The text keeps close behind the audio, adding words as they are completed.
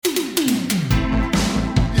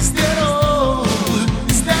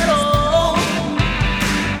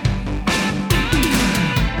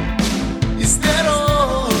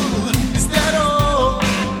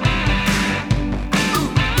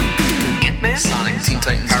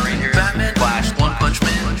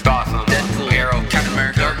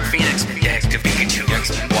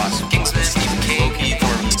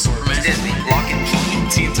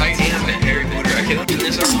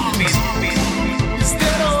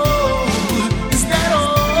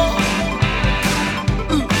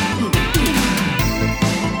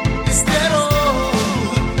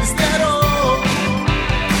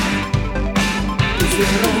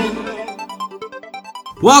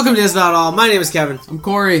Welcome to It's Not All. My name is Kevin. I'm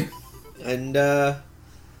Corey. And,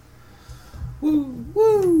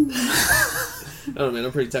 woo. Oh, man,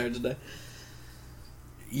 I'm pretty tired today.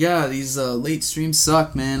 Yeah, these late streams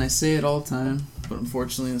suck, man. I say it all the time. But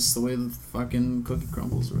unfortunately, it's the way the fucking cookie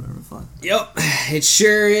crumbles or whatever the fuck. Yep, it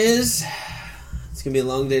sure is. It's gonna be a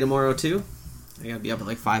long day tomorrow, too. I gotta be up at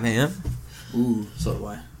like 5 a.m. Ooh, so do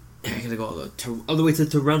I. I gotta go all the way to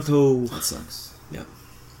Toronto. That sucks. Yep.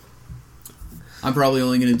 I'm probably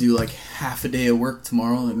only going to do like half a day of work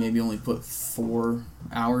tomorrow and maybe only put 4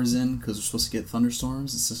 hours in because we're supposed to get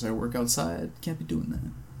thunderstorms. It's just I work outside. Can't be doing that.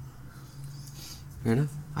 Fair enough.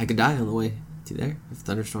 I could die on the way to there if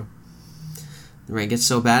thunderstorm. The rain gets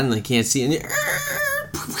so bad and I can't see any.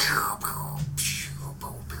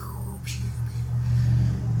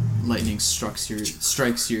 Lightning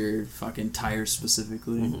strikes your fucking tires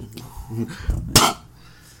specifically.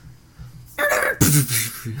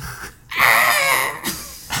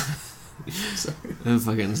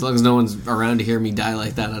 Fucking, as long as no one's around to hear me die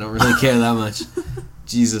like that, I don't really care that much.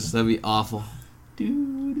 Jesus, that'd be awful.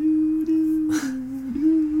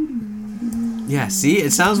 Yeah, see?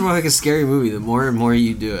 It sounds more like a scary movie the more and more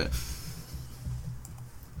you do it.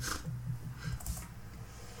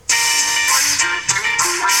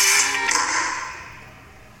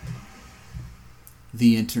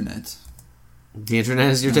 The internet. The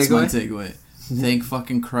internet is your That's takeaway? my takeaway. Thank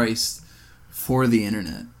fucking Christ for the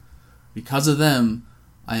internet. Because of them,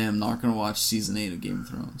 I am not going to watch Season 8 of Game of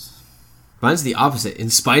Thrones. Mine's the opposite. In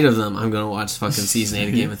spite of them, I'm going to watch fucking Season 8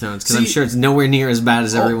 of Game of Thrones. Because I'm sure it's nowhere near as bad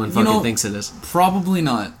as everyone fucking thinks it is. Probably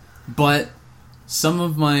not. But some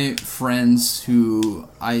of my friends who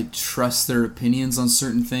I trust their opinions on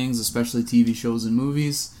certain things, especially TV shows and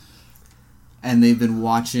movies, and they've been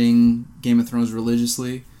watching Game of Thrones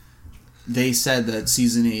religiously, they said that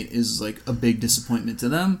Season 8 is like a big disappointment to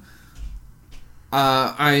them.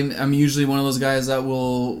 I'm usually one of those guys that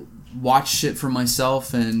will watch shit for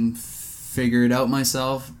myself and figure it out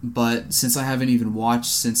myself, but since I haven't even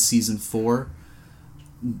watched since Season 4,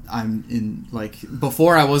 I'm in, like,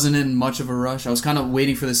 before I wasn't in much of a rush. I was kind of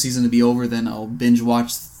waiting for the season to be over, then I'll binge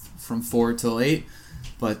watch from 4 till 8,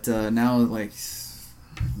 but now, like,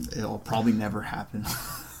 it'll probably never happen.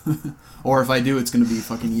 Or if I do, it's going to be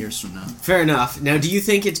fucking years from now. Fair enough. Now, do you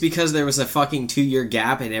think it's because there was a fucking 2-year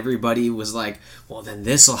gap and everybody was like, well, then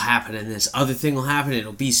this will happen and this other thing will happen and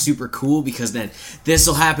it'll be super cool because then this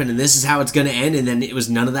will happen and this is how it's going to end, and then it was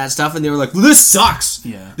none of that stuff and they were like, well, this sucks.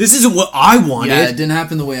 Yeah. This isn't what I wanted. Yeah, it didn't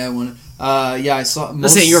happen the way I wanted. Yeah, I saw...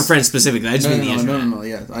 Let's say your friend specifically. I just mean the internet. No,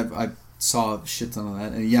 yeah. I saw a shit ton of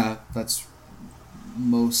that. And yeah, that's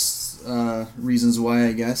most reasons why,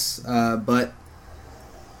 I guess. But...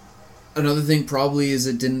 another thing probably is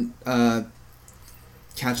it didn't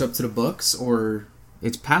catch up to the books, or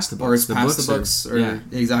it's past the books. Or it's past the books, yeah.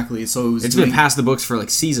 Exactly. So it's been past the books for like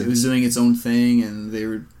seasons. It was doing its own thing, and they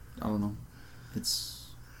were, I don't know. It's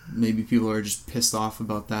maybe people are just pissed off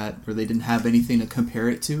about that, or they didn't have anything to compare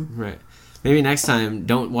it to. Right. Maybe next time,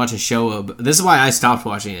 don't watch a show. This is why I stopped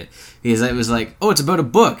watching it, because it was like, oh, it's about a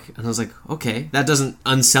book, and I was like, okay, that doesn't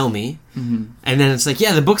unsell me. Mm-hmm. And then it's like,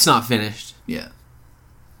 yeah, the book's not finished. Yeah.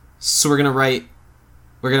 So we're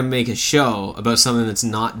gonna make a show about something that's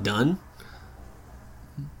not done.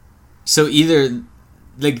 So either,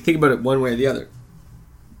 like, think about it one way or the other.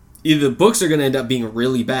 Either the books are gonna end up being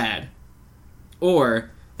really bad,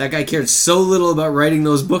 or that guy cared so little about writing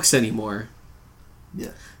those books anymore.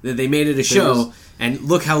 Yeah. That they made it a show, and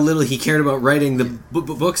look how little he cared about writing the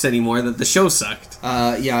books anymore, that the show sucked.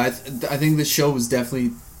 Yeah, I think the show was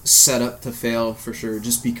definitely set up to fail for sure,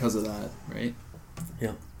 just because of that, right?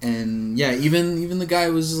 Yeah. And yeah, even the guy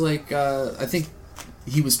was like, I think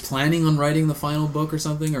he was planning on writing the final book or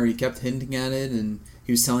something, or he kept hinting at it, and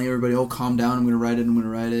he was telling everybody, oh, calm down, I'm going to write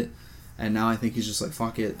it. And now I think he's just like,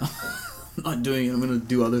 fuck it. I'm not doing it. I'm going to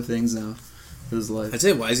do other things now for his life. That's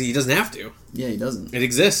it, Wisey. He doesn't have to. Yeah, he doesn't. It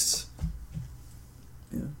exists.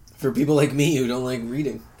 Yeah. For people like me who don't like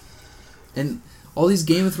reading. And all these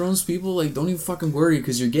Game of Thrones people, like, don't even fucking worry,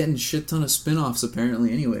 because you're getting a shit ton of spin-offs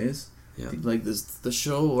apparently anyways. Yeah. Like, the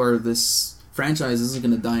show or this franchise isn't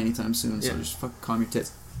going to die anytime soon, so just fucking calm your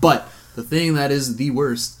tits. But the thing that is the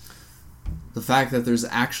worst, the fact that there's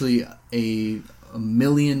actually a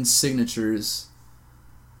million signatures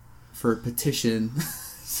for a petition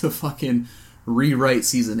to fucking rewrite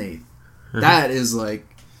Season 8. That is, like,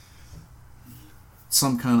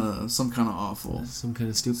 some kind of awful. Some kind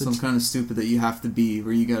of stupid. Some kind of stupid that you have to be,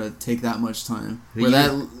 where you gotta take that much time. Where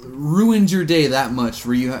that ruined your day that much,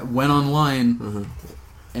 where you went online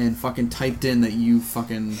and fucking typed in that you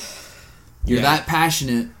fucking... You're that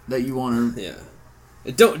passionate that you want to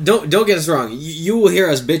Don't get us wrong. You will hear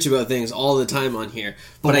us bitch about things all the time on here,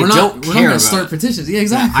 but we're I don't care about start petitions. Yeah,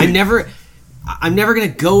 exactly. I'm never gonna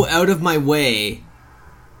go out of my way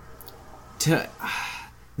to.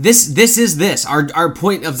 This is this. Our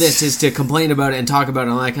point of this is to complain about it and talk about it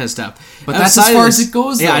and all that kind of stuff. But that's as far as it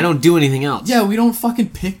goes. Yeah, I don't do anything else. Yeah, we don't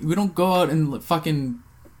We don't go out and fucking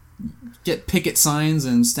get picket signs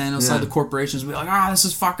and stand outside the corporations and be like, this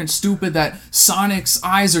is fucking stupid that Sonic's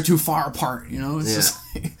eyes are too far apart. You know, it's just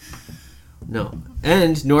like... No.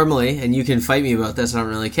 And normally, and you can fight me about this, I don't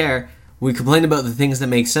really care, we complain about the things that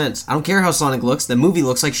make sense. I don't care how Sonic looks. The movie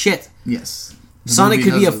looks like shit. Yes. Sonic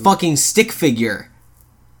could be a fucking stick figure.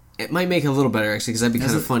 It might make it a little better, actually, because that'd be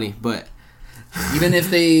kind of funny, but... Even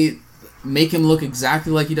if they make him look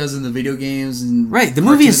exactly like he does in the video games... and right, the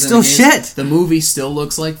movie is still shit! The movie still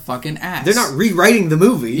looks like fucking ass. They're not rewriting the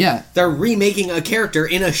movie. Yeah. They're remaking a character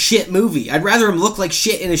in a shit movie. I'd rather him look like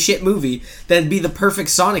shit in a shit movie than be the perfect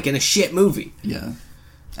Sonic in a shit movie. Yeah.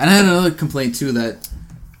 And I had another complaint, too, that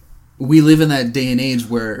we live in that day and age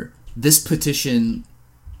where this petition...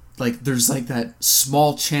 Like, there's like that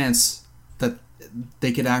small chance that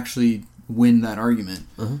they could actually win that argument,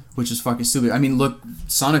 which is fucking stupid. I mean, look,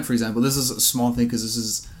 Sonic, for example, this is a small thing because this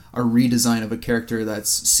is a redesign of a character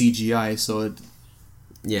that's CGI, so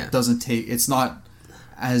it doesn't take... It's not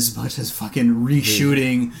as much as fucking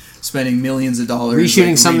reshooting, spending millions of dollars.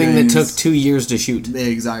 Reshooting something that took 2 years to shoot.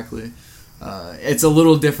 Exactly. It's a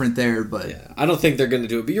little different there, but... Yeah, I don't think they're going to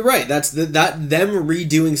do it, but you're right. That's them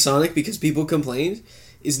redoing Sonic because people complained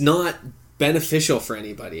is not beneficial for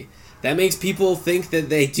anybody. That makes people think that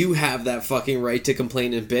they do have that fucking right to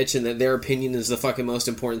complain and bitch and that their opinion is the fucking most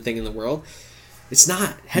important thing in the world. It's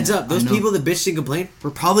not. Heads up. Those people that bitched and complained, we're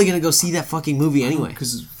probably going to go see that fucking movie anyway.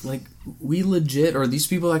 Because, like, we legit, or these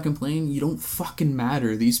people that complain, you don't fucking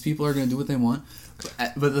matter. These people are going to do what they want.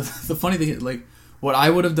 But the funny thing is, like, what I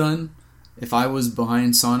would have done if I was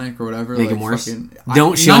behind Sonic or whatever... Make like, him worse? Fucking,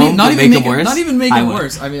 don't show him, but make him worse? Not even make him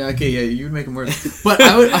worse. I mean, okay, yeah, you would make him worse. But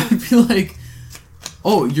I would be like...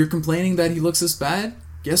 Oh, you're complaining that he looks this bad?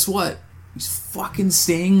 Guess what? He's fucking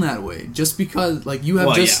staying that way. Just because, like, you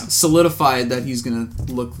have solidified that he's gonna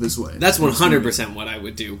look this way. That's 100% what I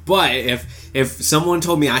would do. But if someone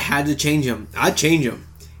told me I had to change him, I'd change him.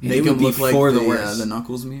 Make him look like the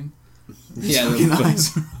Knuckles meme? Yeah, the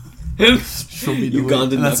eyes. Show me the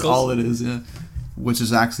Ugandan Knuckles. That's all it is, yeah. Which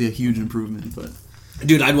is actually a huge improvement, but...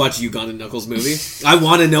 Dude, I'd watch a Ugandan Knuckles movie. I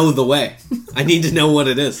want to know the way. I need to know what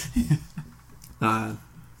it is.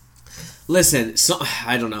 Listen,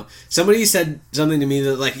 I don't know. Somebody said something to me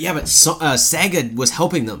that, like, yeah, but Sega was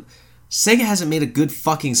helping them. Sega hasn't made a good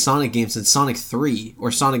fucking Sonic game since Sonic 3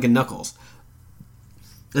 or Sonic and Knuckles.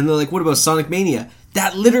 And they're like, what about Sonic Mania?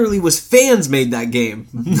 That literally was fans made that game.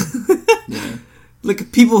 Yeah.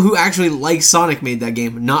 Like, people who actually like Sonic made that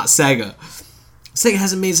game, not Sega. Sega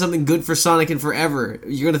hasn't made something good for Sonic in forever.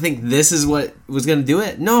 You're going to think this is what was going to do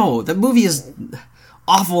it? No, that movie is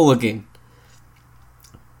awful looking.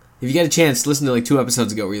 If you get a chance, listen to like 2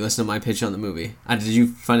 episodes ago where you listened to my pitch on the movie. Did you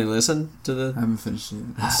finally listen to the... I haven't finished it.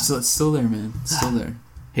 It's still there, man. It's still there.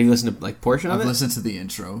 Have you listened to like portion of it? I've listened to the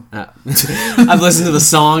intro. I've listened to the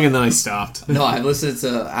song and then I stopped. No, I listened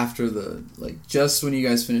to after the... Like, just when you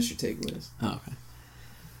guys finish your takeaways. Oh, okay.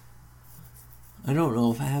 I don't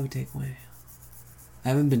know if I have a takeaway. I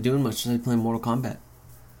haven't been doing much since I played Mortal Kombat.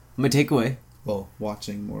 My takeaway. Well,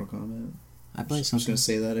 watching Mortal Kombat. I play something. I'm just going to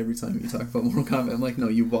say that every time you talk about Mortal Kombat. I'm like, no,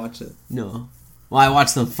 you watch it. No. Well, I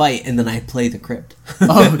watch them fight and then I play the crypt.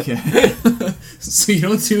 Oh, okay. So you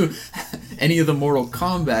don't do any of the Mortal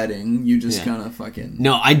Kombating. You just kind of fucking...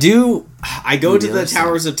 No, I do. I go to the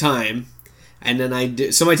Towers of Time and then I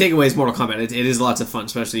do... So my takeaway is Mortal Kombat. It is lots of fun,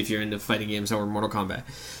 especially if you're into fighting games or Mortal Kombat.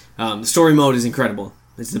 The story mode is incredible.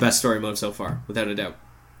 It's the best story mode so far, without a doubt.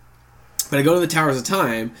 But I go to the Towers of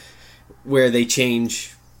Time where they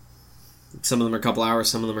change... Some of them are a couple hours,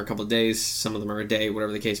 some of them are a couple of days, some of them are a day,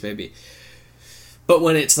 whatever the case may be. But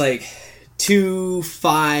when it's like 2,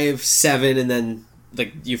 5, 7, and then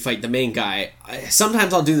like you fight the main guy,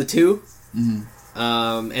 sometimes I'll do the 2. Mm-hmm.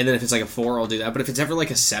 And then if it's like a 4, I'll do that. But if it's ever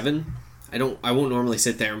like a 7, I won't normally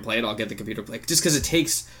sit there and play it. I'll get the computer play just because it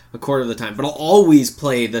takes a quarter of the time. But I'll always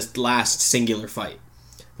play the last singular fight,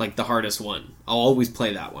 like the hardest one. I'll always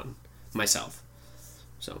play that one myself.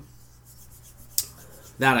 So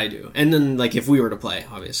that I do. And then like if we were to play,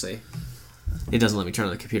 obviously, it doesn't let me turn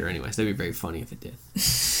on the computer anyways. That'd be very funny if it did.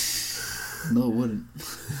 No, it wouldn't.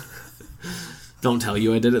 Don't tell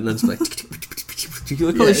you I did it, and then it's like,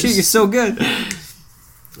 holy shit, you're so good.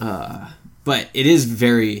 But it is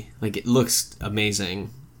very, like, it looks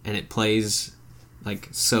amazing, and it plays, like,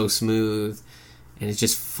 so smooth, and it's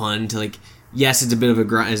just fun to, like, yes, it's a bit of a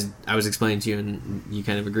grind, as I was explaining to you, and you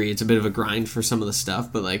kind of agree, it's a bit of a grind for some of the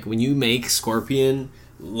stuff, but, like, when you make Scorpion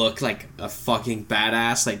look like a fucking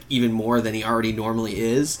badass, like, even more than he already normally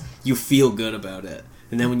is, you feel good about it.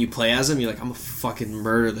 And then when you play as him, you're like, I'm gonna fucking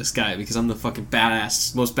murder this guy because I'm the fucking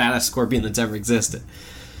most badass Scorpion that's ever existed.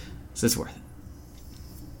 So it's worth it.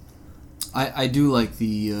 I do like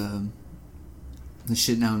the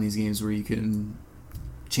shit now in these games where you can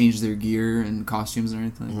change their gear and costumes and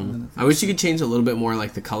everything. Mm-hmm. I wish you could change a little bit more,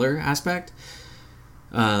 like, the color aspect.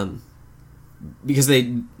 Because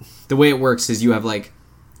the way it works is you have, like,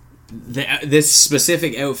 this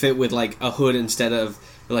specific outfit with, like, a hood instead of,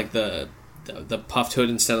 like, the puffed hood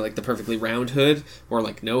instead of, like, the perfectly round hood, or,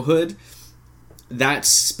 like, no hood. That's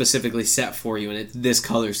specifically set for you, and it's this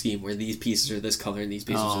color scheme where these pieces are this color and these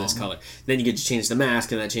pieces are this color. Then you get to change the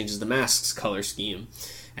mask, and that changes the mask's color scheme,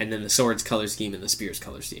 and then the sword's color scheme and the spear's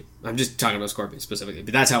color scheme. I'm just talking about Scorpion specifically,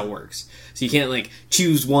 but that's how it works. So you can't, like,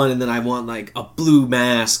 choose one and then I want, like, a blue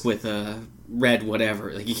mask with a red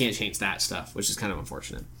whatever. Like, you can't change that stuff, which is kind of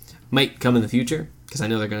unfortunate. Might come in the future, because I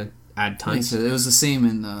know they're going to add tons. It was the same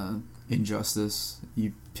in Injustice.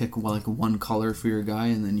 You pick, like, one color for your guy,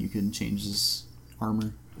 and then you can change his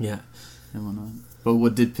armor. Yeah. And whatnot. But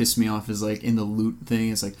what did piss me off is, like, in the loot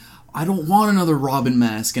thing, it's like, I don't want another Robin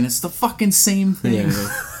mask, and it's the fucking same thing.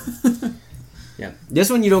 Yeah. Yeah. This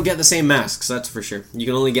one you don't get the same masks, that's for sure. You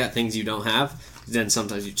can only get things you don't have, then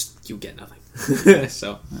sometimes you get nothing.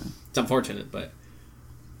 So, it's unfortunate, but...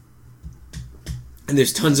 And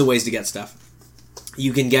there's tons of ways to get stuff.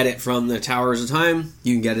 You can get it from the Towers of Time,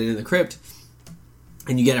 you can get it in the Crypt,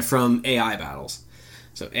 and you get it from AI battles.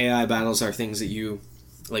 So AI battles are things that you,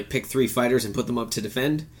 like, pick 3 fighters and put them up to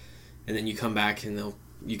defend, and then you come back and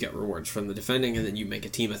you get rewards from the defending, and then you make a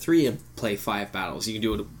team of 3 and play 5 battles. You can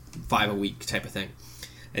do it 5 a week type of thing.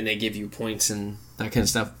 And they give you points and that kind of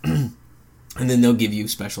stuff. And then they'll give you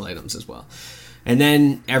special items as well. And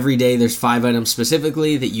then every day there's 5 items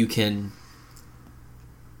specifically that you can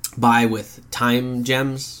buy with time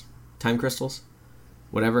gems, time crystals,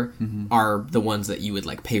 whatever, are the ones that you would,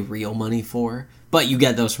 like, pay real money for. But you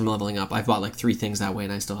get those from leveling up. I've bought, like, 3 things that way,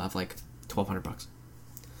 and I still have, like, $1,200.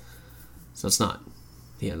 So it's not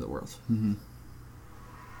the end of the world. Mm-hmm.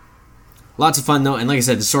 Lots of fun, though, and like I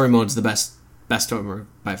said, the story mode's the best story mode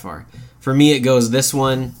by far. For me, it goes this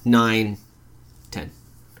one, 9, 10.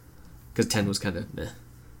 Because 10 was kind of meh.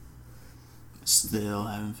 Still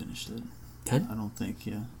haven't finished it. 10? I don't think,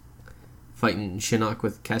 yeah. Fighting Shinnok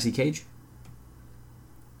with Cassie Cage?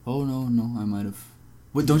 Oh, no, I might have.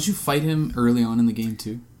 Wait, don't you fight him early on in the game,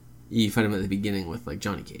 too? You fight him at the beginning with, like,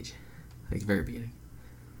 Johnny Cage. Like, the very beginning.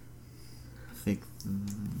 I think...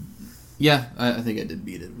 Yeah, I think I did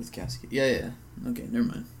beat it with Cassie. Yeah. Okay, never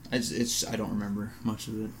mind. I don't remember much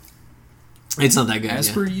of it. It's not that good.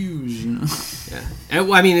 As per usual, you know. Yeah.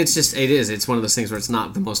 I mean, it's one of those things where it's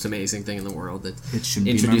not the most amazing thing in the world. It should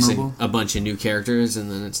be introducing memorable. A bunch of new characters,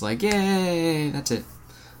 and then it's like, yay, that's it.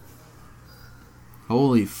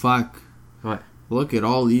 Holy fuck. What? Look at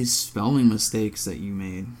all these spelling mistakes that you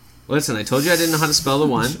made. Listen, I told you I didn't know how to spell the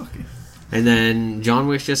one. And then John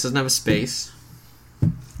Wick just doesn't have a space.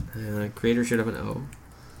 Creator should have an O.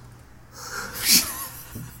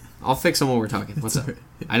 I'll fix them while we're talking. What's up?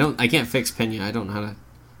 I can't fix Pena. I don't have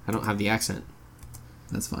the accent.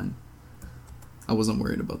 That's fine. I wasn't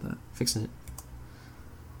worried about that. Fixing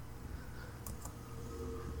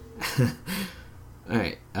it.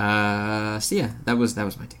 Alright. So yeah, that was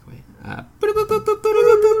my takeaway.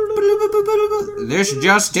 This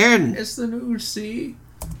just in. It's the news, see?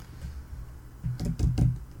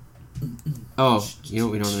 Oh, you know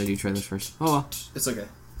what? We normally do trailers first. Oh well. It's okay.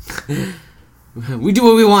 We do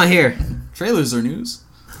what we want here. Trailers are news.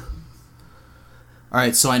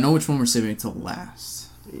 Alright, so I know which one we're saving until last.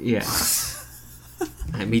 Yeah.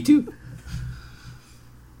 Me too.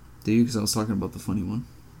 Do you? Because I was talking about the funny one.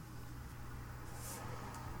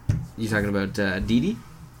 You talking about Dee Dee?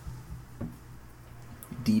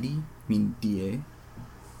 Dee Dee? You mean D.A.?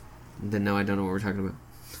 Then no, I don't know what we're talking about.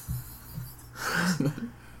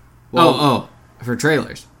 Well, for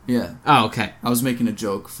trailers. Yeah. Oh, okay. I was making a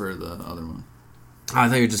joke for the other one. Oh, I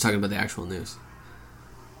thought you were just talking about the actual news.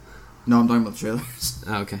 No, I'm talking about the trailers.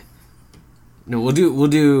 Oh, okay. No, we'll do.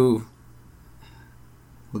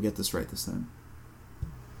 We'll get this right this time.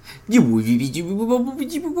 Time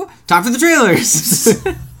for the trailers.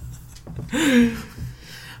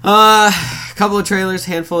 Couple of trailers,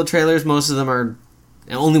 handful of trailers. Most of them are.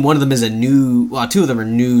 Only one of them is a new. Well, 2 of them are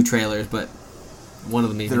new trailers, but one of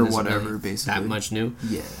them even isn't whatever, really basically that much new.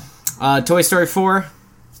 Yeah. Toy Story 4,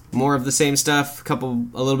 more of the same stuff. A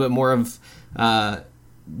little bit more of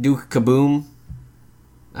Duke Kaboom.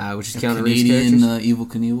 which is a Keanu Reeves' Canadian characters. Evil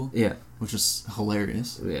Knievel. Yeah. Which is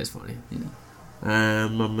hilarious. Yeah, it's funny. Yeah.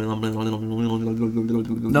 No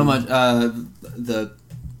much. The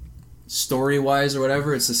story-wise or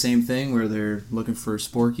whatever, it's the same thing where they're looking for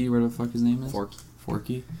Sporky, whatever the fuck his name is.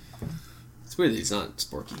 Forky. It's weird that he's not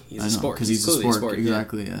Sporky. He's a sport. Because he's a sport.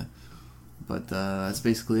 Exactly, yeah. yeah. But that's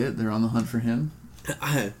basically it. They're on the hunt for him.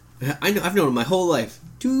 I know. I've known him my whole life.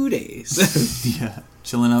 2 days. Yeah.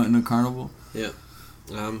 Chilling out in a carnival. Yeah.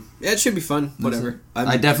 Yeah, it should be fun. Whatever.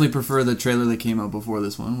 I definitely prefer the trailer that came out before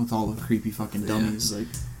this one with all the creepy fucking dummies.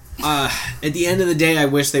 Yeah. At the end of the day, I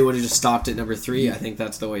wish they would have just stopped at number 3. I think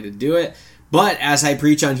that's the way to do it. But as I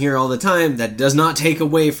preach on here all the time, that does not take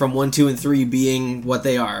away from 1, 2, and 3 being what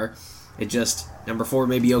they are. It just number 4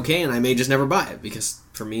 may be okay, and I may just never buy it because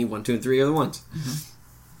for me, 1, 2, and 3 are the ones.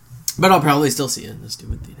 Mm-hmm. But I'll probably still see it in the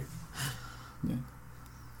stupid theater.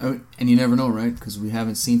 Yeah. And you never know, right? Because we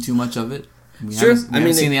haven't seen too much of it. We sure.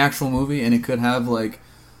 haven't seen the actual movie, and it could have like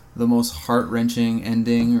the most heart-wrenching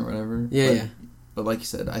ending or whatever. Yeah, But like you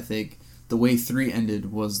said, I think the way 3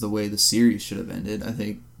 ended was the way the series should have ended. I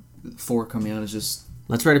think 4 coming out is just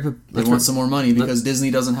they want some more money because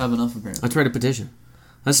Disney doesn't have enough apparently. Let's write a petition.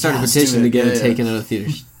 Let's start a petition to get it taken out of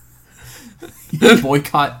theaters.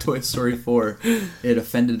 Boycott Toy Story 4. It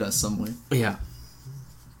offended us some way. Yeah.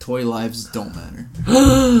 Toy lives don't matter.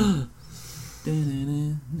 I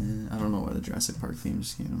don't know why the Jurassic Park theme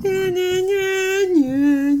just came out.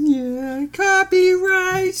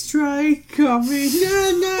 Copyright strike coming.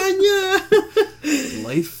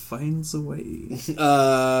 Life finds a way.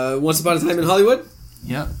 Once Upon a Time in Hollywood?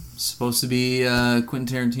 Yep. Supposed to be Quentin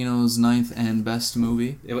Tarantino's 9th and best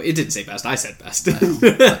movie. It didn't say best. I said best.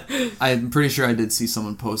 I'm pretty sure I did see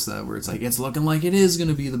someone post that where it's like, it's looking like it is going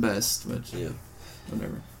to be the best. But yeah.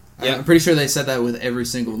 Whatever. Yeah. I'm pretty sure they said that with every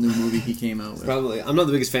single new movie he came out with. Probably. I'm not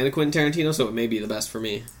the biggest fan of Quentin Tarantino, so it may be the best for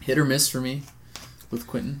me. Hit or miss for me with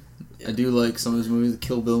Quentin. Yeah. I do like some of his movies. The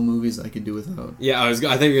Kill Bill movies I could do without. Yeah, I thought you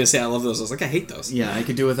were going to say I love those. I was like, I hate those. Yeah, I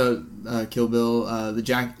could do without Kill Bill. The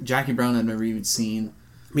Jackie Brown I've never even seen.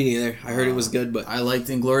 Me neither. I heard it was good, but... I liked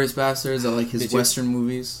Inglourious Basterds. I like his Western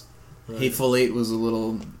movies. Right. Hateful Eight was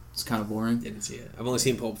it's kind of boring. Didn't see it. I've only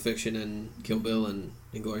seen Pulp Fiction and Kill Bill and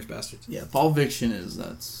Inglourious Basterds. Yeah, Pulp Fiction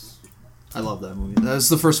I love that movie. That was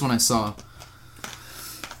the first one I saw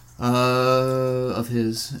of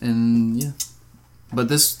his, and yeah. But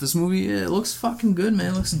this movie, it looks fucking good,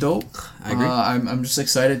 man. It looks dope. I agree. I'm just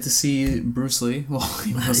excited to see Bruce Lee. Well,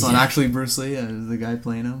 it's not actually Bruce Lee, the guy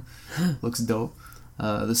playing him. Looks dope.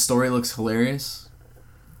 The story looks hilarious,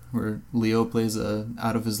 where Leo plays a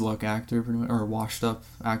out of his luck actor, pretty much, or a washed up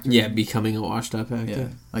actor. Yeah, becoming a washed up actor. Yeah,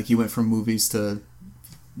 like he went from movies to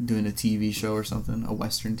doing a TV show or something, a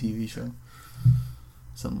Western TV show,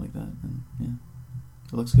 something like that. And yeah,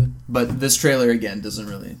 it looks good. But this trailer again doesn't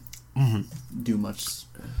really do much.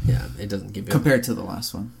 Yeah, it doesn't give you compared to the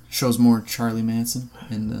last one. Shows more Charlie Manson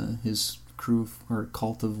and his crew or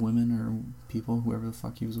cult of women or people, whoever the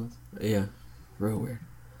fuck he was with. Yeah, real weird.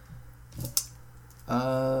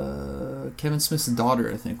 Kevin Smith's daughter,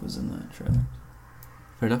 I think, was in that trailer.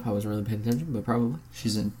 Fair enough. I wasn't really paying attention, but probably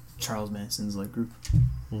she's in Charles Manson's group.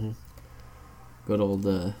 Mm-hmm. Good old.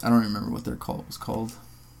 I don't remember what their cult was called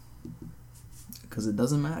because it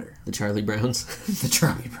doesn't matter. The Charlie Browns. The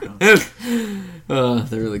Charlie Browns.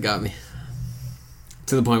 They really got me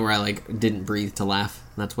to the point where I didn't breathe to laugh.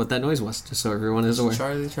 That's what that noise was. Just so everyone is aware.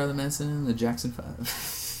 Charlie Manson and the Jackson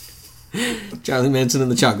 5. Charlie Manson and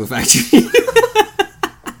the Chocolate Factory.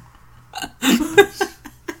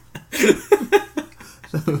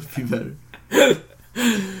 That would be better.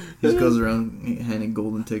 He just goes around handing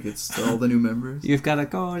golden tickets to all the new members. You've got to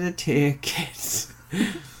go to tickets.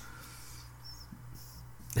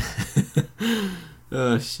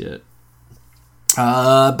 Oh, shit.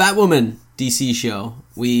 Batwoman DC show.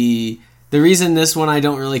 The reason this one I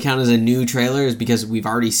don't really count as a new trailer is because we've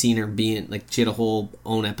already seen her she had a whole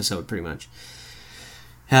own episode pretty much.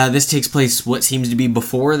 This takes place what seems to be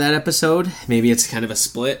before that episode. Maybe it's kind of a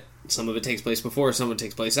split. Some of it takes place before, some of it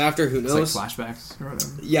takes place after. Who knows? It's like flashbacks or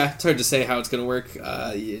whatever. Yeah, it's hard to say how it's going to work.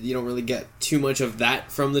 You don't really get too much of that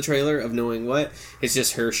from the trailer of knowing what. It's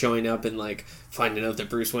just her showing up and finding out that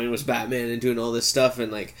Bruce Wayne was Batman and doing all this stuff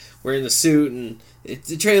and wearing the suit. And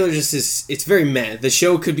the trailer just is. It's very meh. The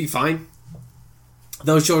show could be fine.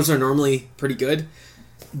 Those shows are normally pretty good.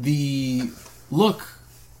 The look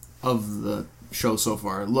of the show so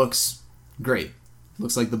far looks great.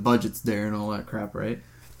 Looks like the budget's there and all that crap, right?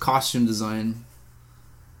 Costume design.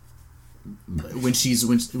 When she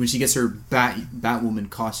gets her Batwoman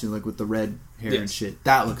costume, with the red hair and shit,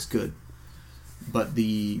 that looks good. But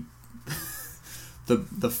the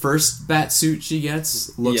the first bat suit she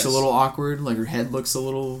gets looks a little awkward. Like her head looks a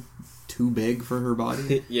little too big for her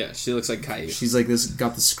body. Yeah, she looks like Caillou. She's like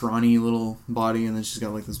got the scrawny little body, and then she's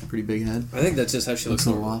got like this pretty big head. I think that's just how she looks.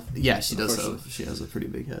 Yeah, she does. She has a pretty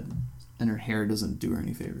big head, and her hair doesn't do her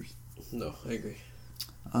any favors. No, I agree.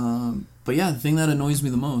 But yeah, the thing that annoys me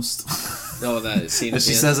the most. That scene.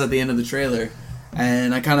 She says at the end of the trailer,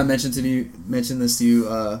 and I kind of mentioned this to you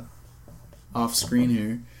off screen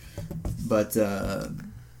here, but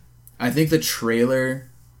I think the trailer,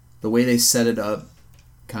 the way they set it up,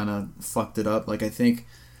 kind of fucked it up. Like I think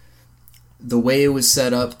the way it was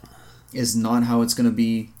set up is not how it's gonna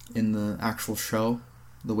be in the actual show.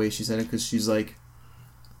 The way she said it, because she's like,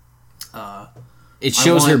 it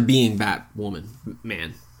shows her being Batwoman,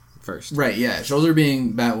 man. First. Right, yeah. It shows her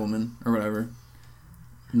being Batwoman, or whatever.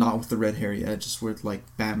 Not with the red hair yet, just with, like,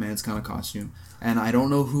 Batman's kind of costume. And I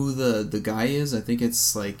don't know who the guy is. I think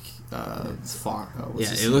it's, like, Fox.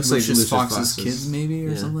 It looks like Lucius Fox's kids, maybe,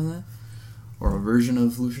 or something like that. Or a version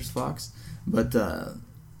of Lucius Fox. But,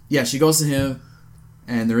 yeah, she goes to him,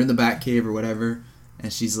 and they're in the Batcave or whatever,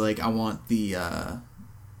 and she's like, I want the,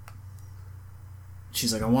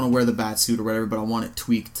 she's like, I want to wear the bat suit or whatever, but I want it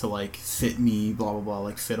tweaked to, like, fit me, blah, blah, blah,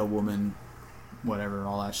 like, fit a woman, whatever,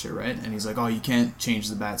 all that shit, right? And he's like, oh, you can't change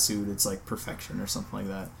the bat suit, it's, like, perfection or something like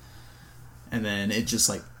that. And then it just,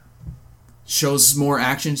 like, shows more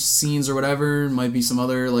action scenes or whatever. Might be some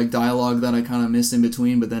other, like, dialogue that I kind of missed in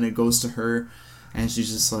between, but then it goes to her, and she's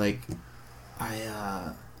just like,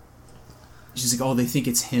 she's like, oh, they think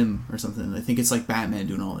it's him or something. They think it's, like, Batman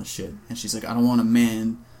doing all this shit. And she's like, I don't want a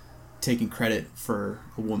man taking credit for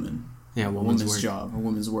a woman. Yeah, a woman's job, a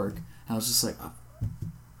woman's work. And I was just like,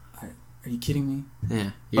 are you kidding me? Yeah.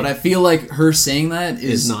 But I feel like her saying that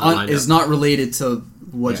is not related to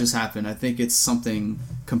what just happened. I think it's something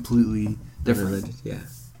completely different.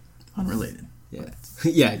 Unrelated. Yeah.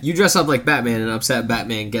 Yeah, you dress up like Batman and upset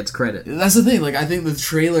Batman gets credit. That's the thing. Like, I think the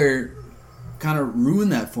trailer kind of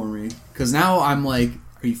ruined that for me. Because now I'm like,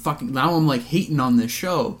 now I'm like hating on this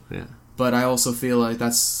show. Yeah. But I also feel like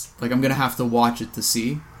that's, like, I'm going to have to watch it to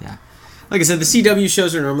see. Yeah. Like I said, the CW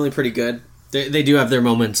shows are normally pretty good. They do have their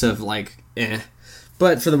moments of, like,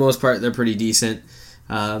 But for the most part, they're pretty decent.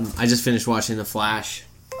 I just finished watching The Flash.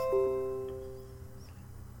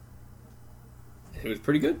 It was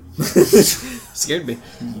pretty good. Scared me.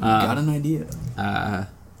 Got an idea. Yeah,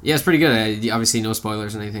 it's pretty good. Obviously, no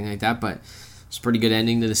spoilers or anything like that, but it's a pretty good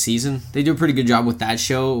ending to the season. They do a pretty good job with that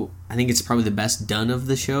show. I think it's probably the best done of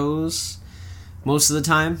the shows most of the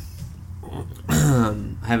time. I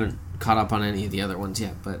haven't caught up on any of the other ones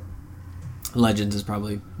yet, but Legends is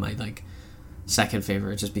probably my, like, second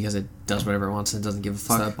favorite, just because it does whatever it wants and doesn't give a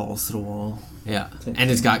fuck. It's that balls to the wall. Yeah, and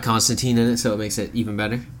it's got Constantine in it, so it makes it even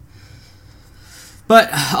better. But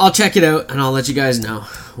I'll check it out, and I'll let you guys know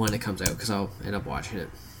when it comes out, because I'll end up watching it.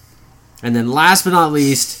 And then last but not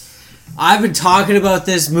least, I've been talking about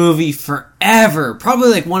this movie forever. Probably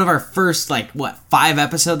like one of our first, 5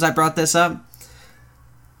 episodes I brought this up.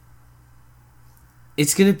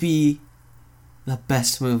 It's going to be the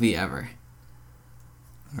best movie ever.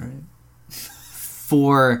 All right.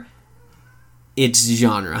 For its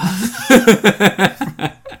genre.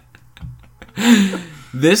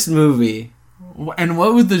 This movie. And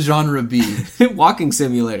what would the genre be? Walking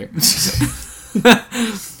simulator.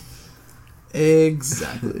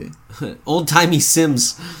 Exactly. Old-timey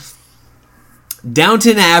Sims.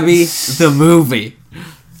 Downton Abbey, the movie.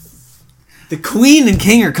 The Queen and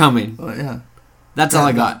King are coming. Oh, yeah. That's all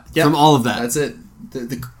I got from all of that. That's it.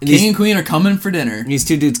 The King and Queen are coming for dinner. And these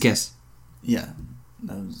two dudes kiss. Yeah.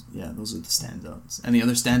 Those are the standouts. And the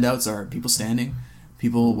other standouts are people standing,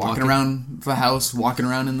 people walking around the house, walking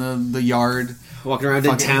around in the yard, walking around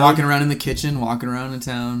in town, walking around in the kitchen, walking around in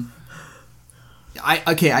town.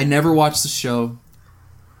 I never watched the show.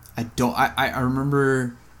 I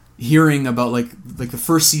remember hearing about like the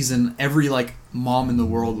first season. Every mom in the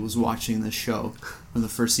world was watching this show when the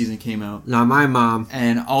first season came out. Not my mom.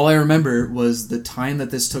 And all I remember was the time that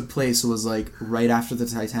this took place was right after the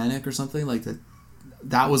Titanic or something.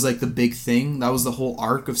 That was the big thing. That was the whole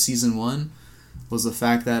arc of season 1. Was the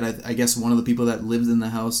fact that I guess one of the people that lived in the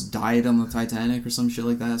house died on the Titanic or some shit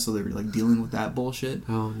like that, so they were dealing with that bullshit.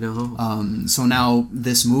 Oh no. So now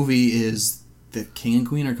this movie is the King and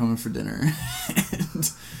Queen are coming for dinner.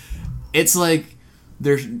 And it's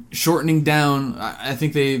they're shortening down. I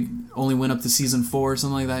think they only went up to season 4 or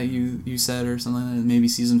something like that, you said, or something like that, maybe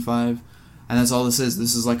season 5. And that's all this is.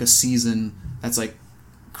 This is a season that's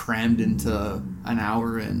crammed into an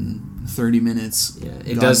hour and 30 minutes. Yeah,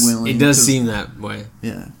 it does seem that way.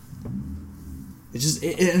 Yeah. And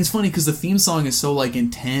it's funny because the theme song is so like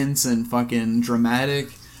intense and fucking dramatic,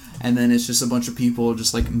 and then it's just a bunch of people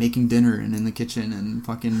just like making dinner and in the kitchen and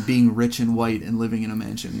fucking being rich and white and living in a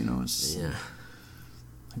mansion. You know, it's just,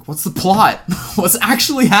 like, what's the plot? What's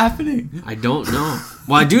actually happening? I don't know.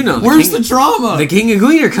 Well, I do know. Where's the drama? The king and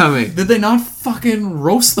queen are coming. Did they not fucking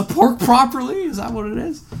roast the pork properly? Is that what it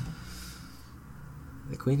is?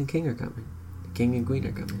 The queen and king are coming. The king and queen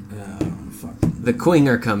are coming. Fuck. The queen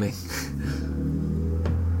are coming.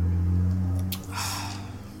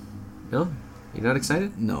 No? You're not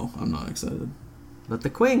excited? No, I'm not excited. But the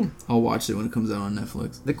queen. I'll watch it when it comes out on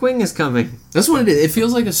Netflix. The queen is coming. That's what it is. It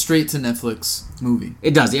feels like a straight to Netflix movie.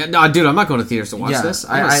 It does. Yeah, no, dude, I'm not going to theaters to watch this.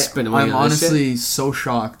 I'm honestly so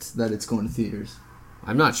shocked that it's going to theaters.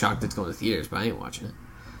 I'm not shocked it's going to theaters, but I ain't watching it.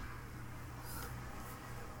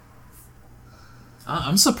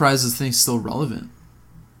 I'm surprised this thing's still relevant.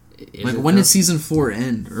 Is when did season 4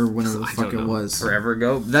 end, or whenever the fuck it was? Forever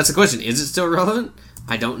ago. That's the question. Is it still relevant?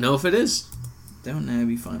 I don't know if it is. Downton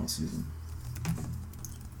Abbey final season.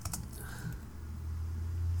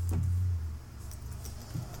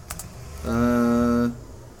 The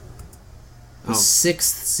 6th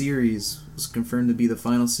series was confirmed to be the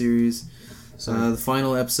final series. The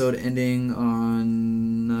final episode ending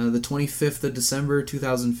on the 25th of December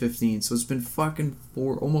 2015. So it's been fucking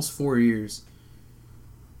almost 4 years.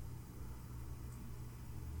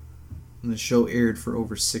 And the show aired for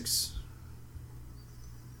over 6.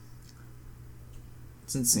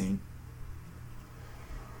 It's insane.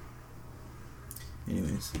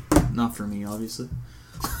 Anyways, not for me, obviously.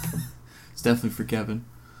 It's definitely for Kevin.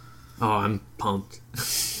 Oh, I'm pumped.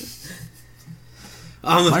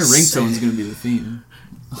 My ringtone's gonna be the theme.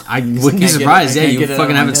 I wouldn't be surprised. Yeah, you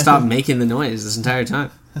fucking haven't stopped making the noise this entire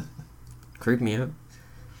time. Creep me out.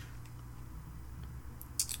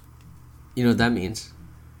 You know what that means?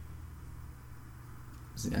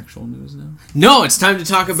 Is it actual news now? No, it's time to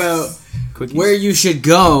talk about Quickies. Where you should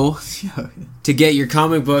go to get your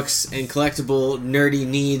comic books and collectible nerdy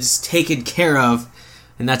needs taken care of.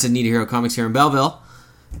 And that's at Need a Hero Comics here in Belleville.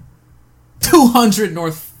 200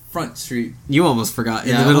 North Front Street. You almost forgot.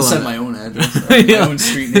 Yeah, I said my own address. My own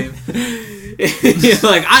street name. You're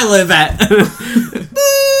like, I live at...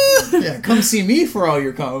 Yeah, come see me for all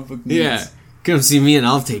your comic book needs. Yeah, come see me and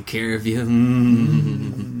I'll take care of you.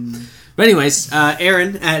 But anyways,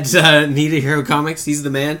 Aaron at Need a Hero Comics, he's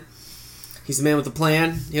the man. He's the man with the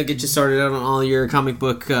plan. He'll get you started out on all your comic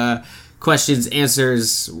book questions,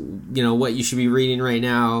 answers, you know, what you should be reading right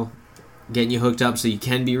now, getting you hooked up so you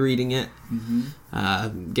can be reading it.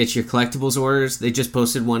 Get your collectibles orders. They just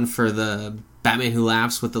posted one for the Batman Who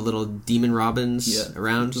Laughs with the little demon robins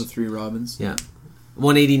around. The 3 robins. Yeah.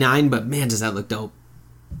 $189, but man, does that look dope.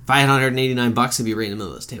 If I had $189, I'd be right in the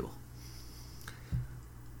middle of this table.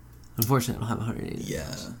 Unfortunately, I don't have $189.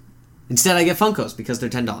 Yeah. Instead, I get Funkos because they're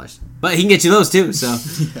 $10. But he can get you those too, so.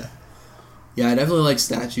 Yeah, I definitely like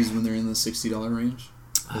statues when they're in the $60 range.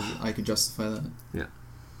 I could justify that. Yeah.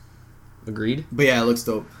 Agreed? But yeah, it looks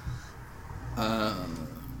dope.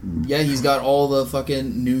 Yeah, he's got all the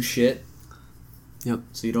fucking new shit. Yep.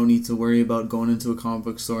 So you don't need to worry about going into a comic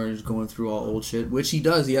book store and just going through all old shit, which he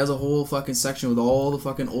does. He has a whole fucking section with all the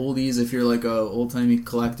fucking oldies. If you're like a old-timey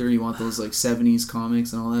collector, you want those like 70s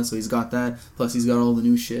comics and all that. So he's got that. Plus he's got all the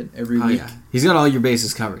new shit every week. Yeah. He's got all your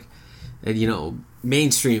bases covered. And, you know,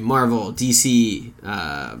 mainstream, Marvel, DC,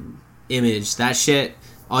 Image, that shit.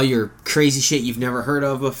 All your crazy shit you've never heard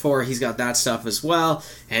of before, he's got that stuff as well.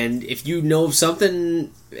 And if you know of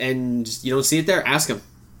something and you don't see it there, ask him.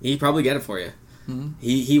 He'd probably get it for you. Mm-hmm.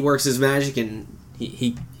 He works his magic and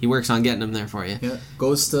he works on getting them there for you. Yeah,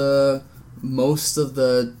 goes to most of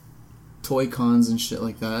the toy cons and shit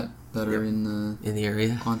like that are in the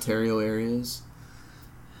area, Ontario areas.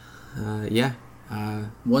 Yeah.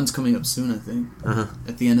 One's coming up soon, I think.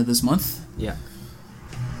 At the end of this month. Yeah.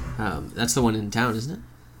 That's the one in town, isn't it?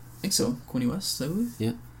 I think so. Quinny West, I believe.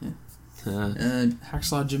 Yeah.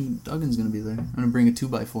 Hacksaw Jim Duggan's going to be there. I'm going to bring a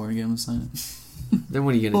 2x4 and get him to sign it. Then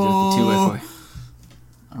what are you going to do with the 2x4?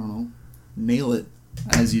 I don't know. Nail it,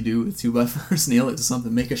 as you do with 2x4s. Nail it to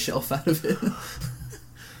something. Make a shelf out of it.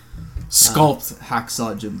 Sculpt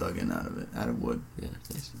Hacksaw Jim Duggan out of it, out of wood. Yeah,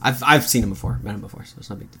 nice. I've seen him before, met him before, so it's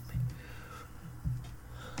not a big deal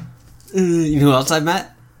to me. You know who else I've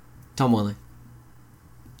met? Tom Welling.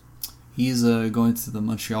 He's going to the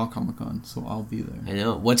Montreal Comic Con, so I'll be there. I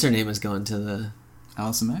know. What's her name is going to the...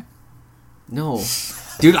 Alison Mack? No.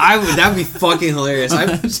 Dude, that would be fucking hilarious.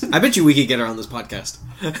 I bet you we could get her on this podcast.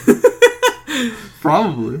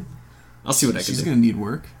 Probably. I'll see what I can do. She's going to need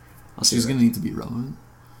work. She's going to need to be relevant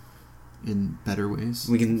in better ways.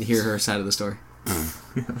 We can hear her side of the story.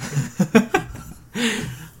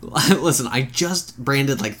 Listen, I just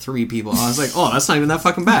branded like 3 people. I was like, oh, that's not even that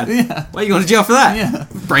fucking bad. Yeah. Why are you going to jail for that? Yeah.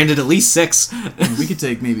 Branded at least 6. We could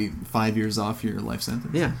take maybe 5 years off your life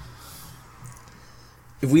sentence. Yeah.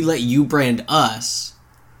 If we let you brand us,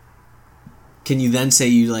 can you then say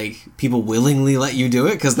you, like, people willingly let you do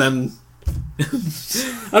it? Because then...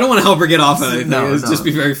 I don't want to help her get off of anything. No, it would just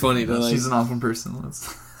be very funny. To, like, she's an awful person.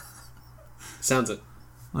 Sounds it.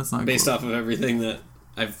 That's not based off of everything that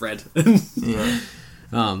I've read. Yeah.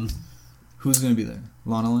 Who's going to be there?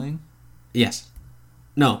 Lana Lang? Yes.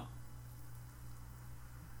 No.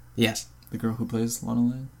 Yes. The girl who plays Lana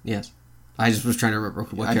Lang? Yes. I just was trying to remember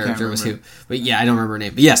what character was who. But yeah, I don't remember her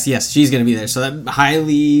name. But yes, she's going to be there. So that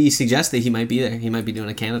highly suggests that he might be there. He might be doing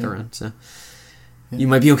a Canada run. So you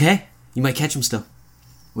might be okay. You might catch him still.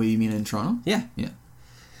 What, you mean in Toronto? Yeah. Yeah.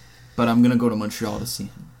 But I'm going to go to Montreal to see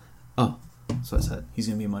him. Oh. So I said, he's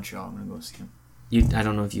going to be in Montreal. I'm going to go see him. I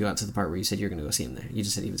don't know if you got to the part where you said you were going to go see him there. You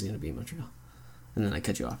just said he was going to be in Montreal. And then I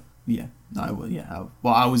cut you off. Yeah.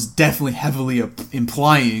 I was definitely heavily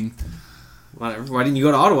implying. Whatever. Why didn't you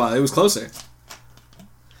go to Ottawa? It was closer.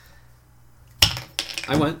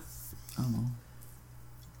 I went. I don't know.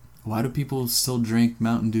 Why do people still drink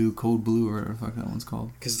Mountain Dew Cold Blue or whatever the fuck that one's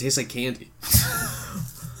called? Because it tastes like candy.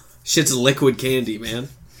 Shit's liquid candy, man.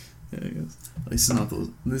 Yeah, I guess. At least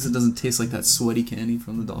it doesn't taste like that sweaty candy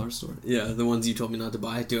from the dollar store. Yeah, the ones you told me not to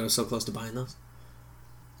buy. Dude, I was so close to buying those.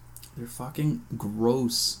 They're fucking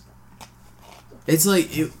gross. It's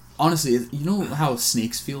like, honestly, you know how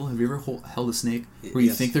snakes feel? Have you ever held a snake? Where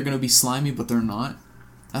you think they're going to be slimy, but they're not?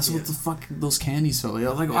 That's what the fuck those candies feel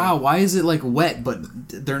like. Wow, why is it like wet, but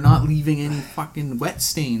they're not leaving any fucking wet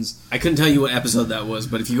stains? I couldn't tell you what episode that was,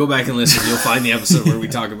 but if you go back and listen, you'll find the episode where we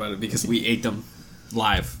talk about it, because we ate them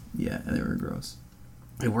live. Yeah, they were gross.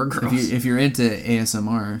 They were gross. If you're into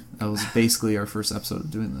ASMR, that was basically our first episode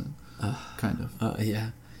of doing that. Kind of.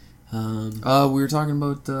 Yeah. We were talking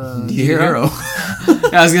about Hero.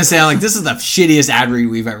 I was gonna say, this is the shittiest ad read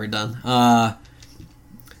we've ever done.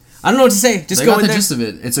 I don't know what to say. Just go in there. The gist of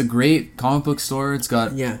it. It's a great comic book store. It's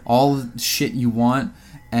got all the shit you want,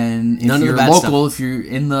 and if you're local, if you're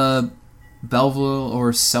in the Belleville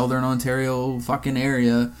or Southern Ontario fucking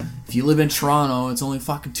area, if you live in Toronto, it's only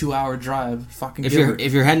fucking 2-hour drive. Fucking if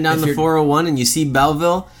you're heading down the 401 and you see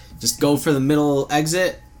Belleville, just go for the middle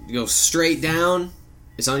exit. You go straight down.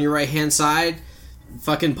 It's on your right hand side.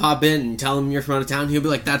 Fucking pop in and tell him you're from out of town. He'll be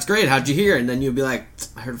like, "That's great. How'd you hear?" And then you'll be like,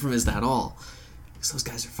 "I heard from Is That All?" Because those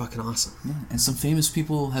guys are fucking awesome. Yeah, and some famous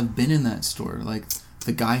people have been in that store, like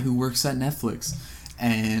the guy who works at Netflix,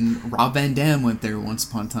 and Rob Van Dam went there once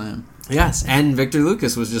upon a time. Yes, and Victor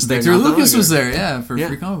Lucas was just there. Victor Lucas was there, for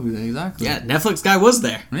Free Comic Book Day, exactly. Yeah, Netflix guy was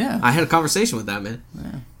there. Yeah. I had a conversation with that man.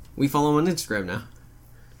 Yeah. We follow him on Instagram now.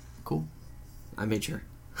 Cool. I made sure.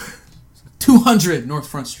 200 North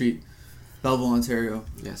Front Street, Belleville, Ontario.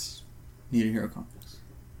 Yes. Need a Hero Comics.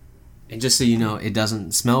 And just so you know, it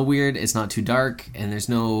doesn't smell weird, it's not too dark, and there's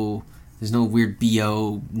no weird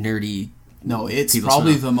BO nerdy. No, it's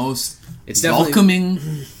probably the most welcoming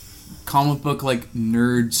comic book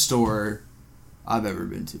nerd store I've ever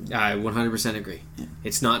been to. I 100% agree. Yeah.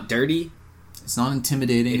 It's not dirty. It's not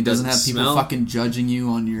intimidating. It doesn't have people fucking judging you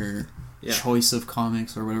on your choice of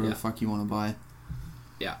comics or whatever the fuck you want to buy.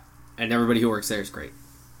 Yeah. And everybody who works there is great.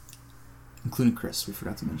 Including Chris. We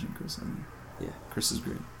forgot to mention Chris. Yeah. Chris is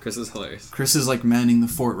great. Chris is hilarious. Chris is manning the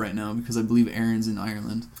fort right now because I believe Aaron's in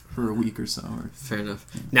Ireland for a week or so. Fair enough.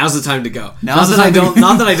 Now's the time to go. Not that I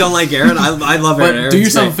don't like Aaron. I love Aaron. Do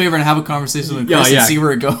yourself a favor and have a conversation with Chris and see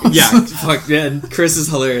where it goes. Yeah, fuck man. Chris is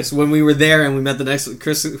hilarious. When we were there and we met the next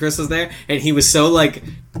Chris was there and he was so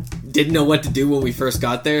didn't know what to do when we first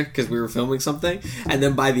got there because we were filming something, and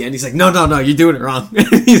then by the end he's like, no, you're doing it wrong.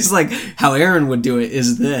 He's like, how Aaron would do it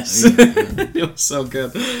is this. It was so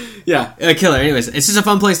good. Yeah, killer. Anyways, it's just a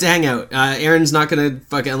fun place to hang out. Aaron's not gonna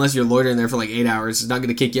unless you're loitering there for 8 hours. He's not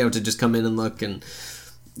gonna kick you out to just come in and look and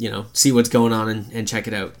see what's going on and check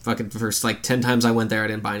it out. Fucking first 10 times I went there, I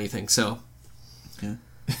didn't buy anything. So yeah.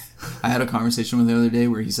 I had a conversation with him the other day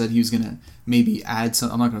where he said he was going to maybe add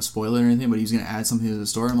some... I'm not going to spoil it or anything, but he was going to add something to the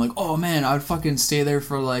store. I'm like, oh man, I would fucking stay there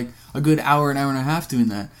for a good hour and a half doing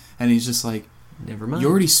that. And he's just like, never mind. You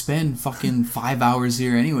already spend fucking 5 hours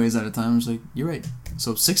here anyways at a time. I was like, you're right.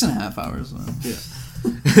 So 6.5 hours.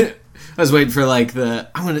 Yeah. I was waiting for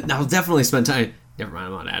I'll definitely spend time... Never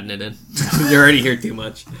mind, I'm not adding it in. You're already here too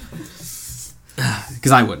much.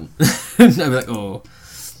 Because I wouldn't. I'd be like, oh...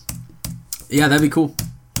 Yeah, that'd be cool.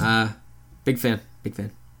 Big fan.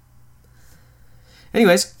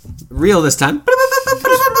 Anyways, real this time.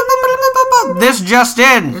 This just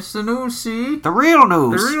in. It's the news, see? The real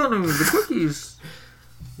news. The cookies.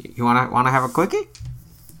 You wanna have a quickie?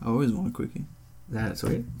 I always want a quickie. That's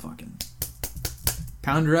weird. Fucking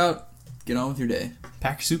pound her out. Get on with your day.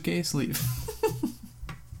 Pack your suitcase. Leave.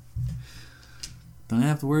 Don't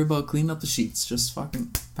have to worry about cleaning up the sheets. Just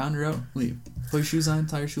fucking pound her out. Leave. Put your shoes on.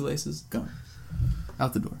 Tie your shoelaces. Go.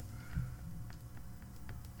 Out the door.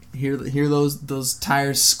 Hear those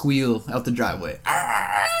tires squeal out the driveway.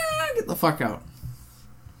 Get the fuck out.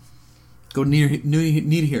 Go need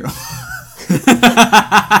a hero.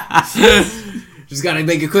 Just gotta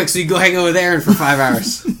make it quick so you go hang out with Aaron for 5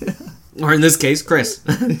 hours. Or in this case, Chris.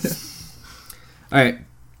 Alright.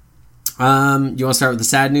 You want to start with the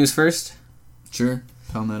sad news first? Sure.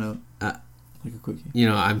 Pound that out. Like a quickie. You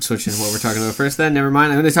know, I'm switching what we're talking about first then. Never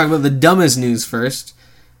mind. I'm going to talk about the dumbest news first.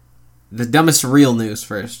 The dumbest real news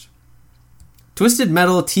first. Twisted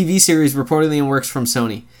Metal TV series reportedly in works from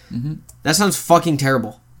Sony. Mm-hmm. That sounds fucking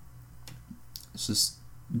terrible. It's just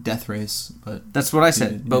Death Race, but... That's what I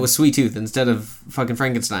said, but with Sweet Tooth instead of fucking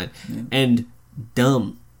Frankenstein. Yeah. And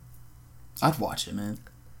dumb. I'd watch it, man.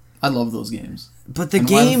 I love those games. But the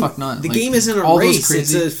game... Why the fuck not? The game isn't a race.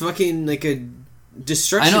 It's a fucking, like, a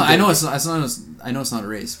destruction I know it's not a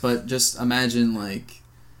race, but just imagine, like,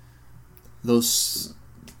 those...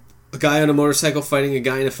 A guy on a motorcycle fighting a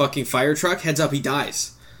guy in a fucking fire truck, heads up, he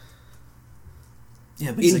dies.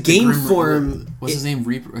 Yeah, but in like game form... What's his name?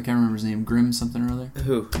 Reaper? I can't remember his name. Grim something or other?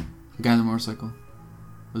 Who? The guy on the motorcycle.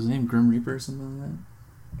 Was his name Grim Reaper or something like that?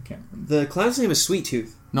 I can't remember. The clown's name is Sweet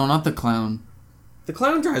Tooth. No, not the clown. The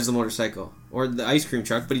clown drives the motorcycle. Or the ice cream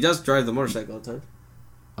truck, but he does drive the motorcycle all the time.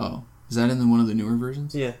 Oh. Is that in one of the newer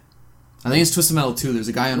versions? Yeah. I think it's Twisted Metal 2. There's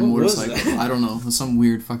a guy on a motorcycle. I don't know. There's some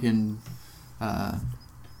weird fucking...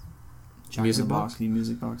 music box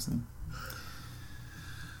thing.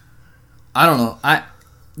 I don't know.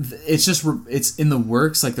 It's just it's in the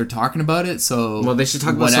works, like they're talking about it. So well, they should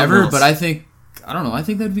talk about whatever. But I think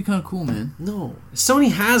that'd be kind of cool, man. No,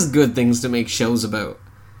 Sony has good things to make shows about.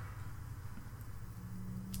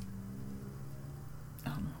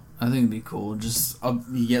 I don't know. I think it'd be cool. Just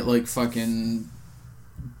you get like fucking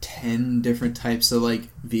 10 different types of like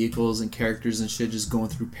vehicles and characters and shit, just going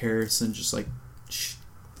through Paris and just like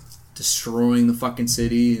destroying the fucking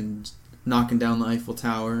city and knocking down the Eiffel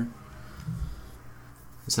Tower.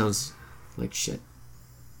 It sounds like shit.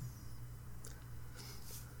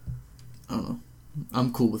 I don't know.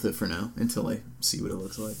 I'm cool with it for now until I see what it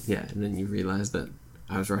looks like. Yeah, and then you realize that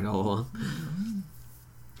I was right all along.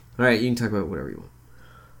 Alright, you can talk about whatever you want.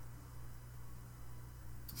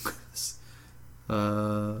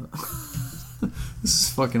 This is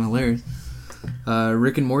fucking hilarious.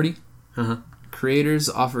 Rick and Morty. Uh-huh. Creators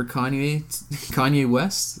offer Kanye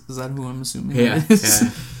West. Is that who I'm assuming? Yeah.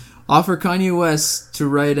 Yeah. Offer Kanye West to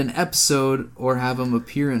write an episode or have him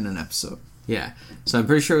appear in an episode. Yeah. So I'm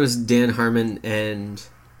pretty sure it was Dan Harmon and...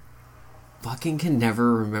 Fucking can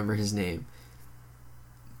never remember his name.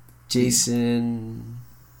 Jason...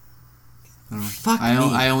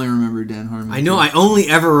 I only remember Dan Harmon. I know, I only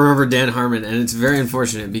ever remember Dan Harmon, and it's very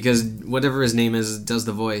unfortunate because whatever his name is does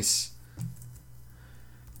the voice.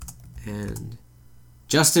 And...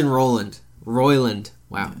 Justin Roiland. Wow.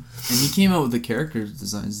 Yeah. And he came out with the character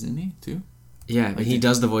designs, didn't he, too? Yeah, but he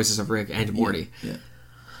does the voices of Rick and Morty. Yeah.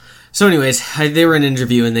 So anyways, they were in an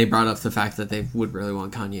interview and they brought up the fact that they would really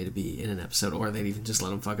want Kanye to be in an episode, or they'd even just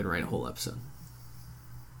let him fucking write a whole episode.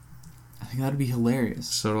 I think that'd be hilarious.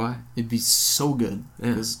 So do I. It'd be so good.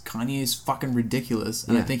 Yeah. Because Kanye is fucking ridiculous.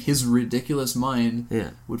 And I think his ridiculous mind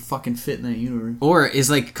would fucking fit in that universe. Or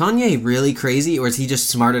is, like, Kanye really crazy, or is he just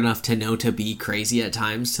smart enough to know to be crazy at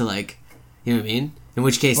times to, like, you know what I mean? In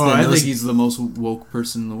which case... I think he's the most woke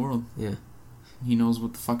person in the world. Yeah. He knows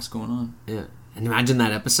what the fuck's going on. Yeah. And imagine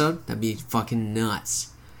that episode. That'd be fucking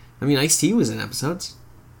nuts. I mean, Ice-T was in episodes.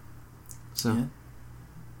 So... Yeah.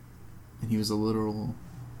 And he was a literal...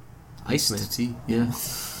 Iceman. Tea. Yeah.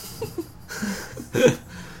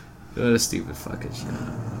 What a stupid fucking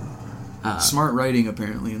show. Smart writing,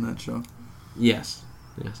 apparently, in that show. Yes.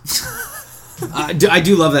 I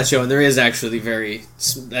do love that show, and there is actually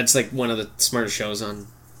that's like one of the smartest shows on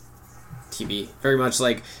TV. Very much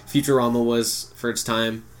like Futurama was for its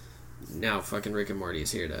time. Now fucking Rick and Morty is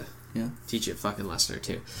here to teach you a fucking lesson or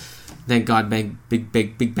two. Thank God Big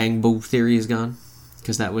Bang Boom Theory is gone,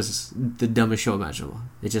 because that was the dumbest show imaginable.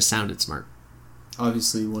 It just sounded smart.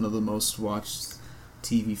 Obviously one of the most watched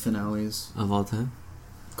TV finales of all time.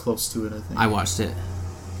 Close to it, I think. I watched it.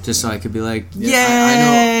 Just so I could be like, I know.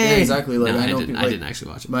 Yeah, exactly. Like, no, I didn't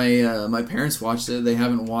actually watch it. My parents watched it. They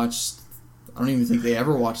haven't watched... I don't even think they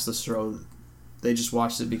ever watched the show. They just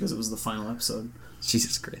watched it because it was the final episode.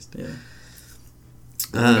 Jesus Christ. Yeah.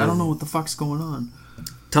 I don't know what the fuck's going on.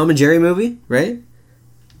 Tom and Jerry movie, right?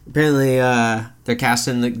 Apparently, they're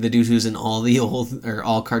casting the dude who's in all the old or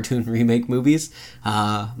all cartoon remake movies,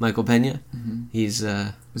 Michael Pena. Mm-hmm. He's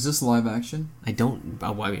Is this live action? I don't.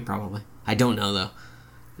 Oh, I mean, probably. I don't know though.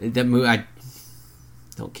 That movie, I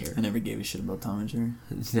don't care. I never gave a shit about Tom and Jerry.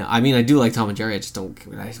 No, I mean, I do like Tom and Jerry. I just don't.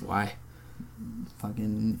 Why?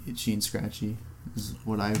 Fucking itchy and scratchy is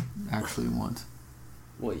what I actually want.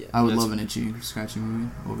 Well, yeah. I would love an itchy, scratchy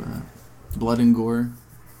movie over that. Blood and gore.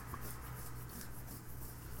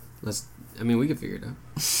 I mean, we can figure it out.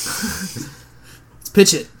 Let's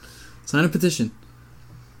pitch it. Sign a petition.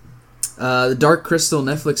 The Dark Crystal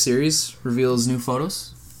Netflix series reveals new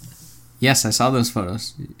photos. Yes, I saw those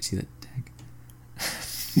photos. You see that tag?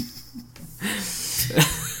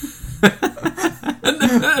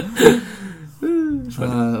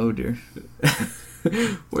 Oh dear.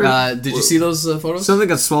 Did you see those photos? Something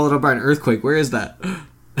got swallowed up by an earthquake. Where is that?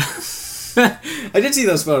 I did see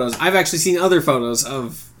those photos. I've actually seen other photos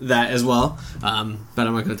of that as well, but I'm not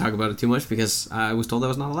going to talk about it too much because I was told I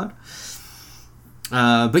was not allowed.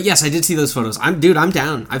 But yes, I did see those photos. I'm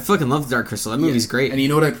down. I fucking love Dark Crystal. That movie's great. And you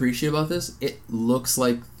know what I appreciate about this? It looks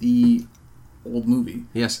like the old movie.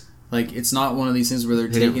 Yes. Like, it's not one of these things where they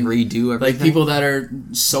didn't redo everything. Like, people that are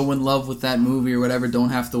so in love with that movie or whatever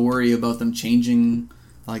don't have to worry about them changing,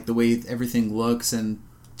 like, the way everything looks and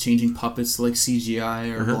changing puppets to, like,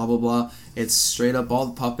 CGI or blah, blah, blah. It's straight up all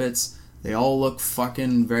the puppets. They all look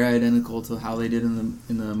fucking very identical to how they did in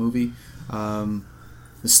the movie. The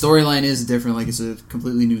storyline is different. Like, it's a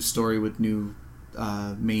completely new story with new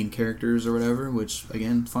main characters or whatever, which,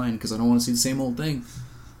 again, fine, because I don't want to see the same old thing.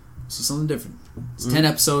 See something different. It's 10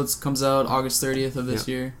 episodes, comes out August 30th of this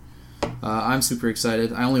year. I'm super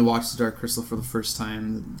excited. I only watched The Dark Crystal for the first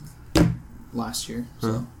time last year.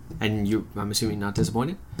 So. And I'm assuming not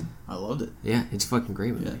disappointed? I loved it. Yeah, it's a fucking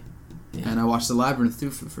great movie. Yeah. And I watched The Labyrinth too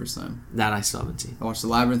for the first time. That I still haven't seen. I watched The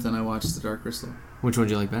Labyrinth and I watched The Dark Crystal. Which one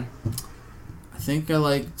did you like better? I think I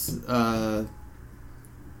liked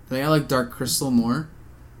Dark Crystal more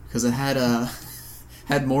because it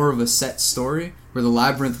had more of a set story. Where The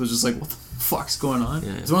Labyrinth was just like, what the fuck's going on?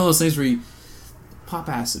 Yeah. It's one of those things where you pop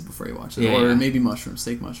acid before you watch it. Or maybe mushrooms.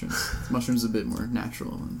 Take mushrooms. Mushrooms are a bit more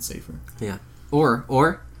natural and safer. Yeah. Or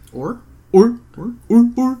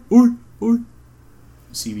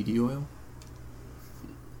CBD oil?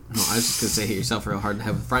 No, I was just going to say hit yourself real hard and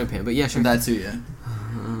have a frying pan, but yeah, sure. That too, yeah.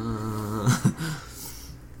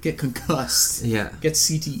 Get concussed. Yeah. Get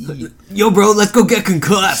CTE. Yo, bro, let's go get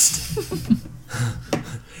concussed.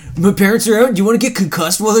 My parents are out. Do you want to get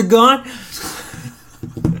concussed while they're gone?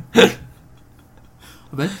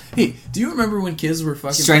 Hey, do you remember when kids were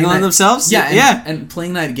fucking strangling themselves? Yeah, and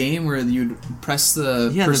playing that game where you'd press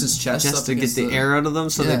the person's chest just up to get the air out of them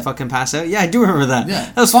so they'd fucking pass out? Yeah, I do remember that.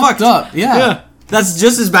 Yeah. That was fucked up. Yeah. That's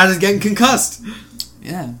just as bad as getting concussed.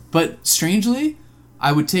 Yeah. But strangely,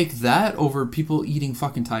 I would take that over people eating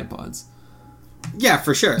fucking Tide Pods. Yeah,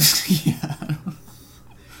 for sure. Yeah.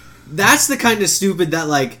 That's the kind of stupid that,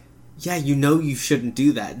 like, yeah, you know you shouldn't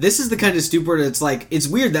do that. This is the kind of stupid where it's like, it's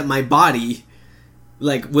weird that my body,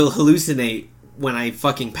 like, will hallucinate when I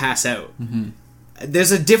fucking pass out. Mm-hmm.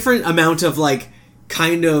 There's a different amount of, like,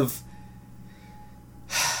 kind of,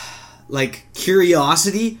 like,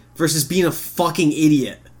 curiosity versus being a fucking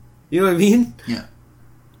idiot. You know what I mean? Yeah.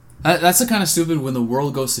 That's the kind of stupid when the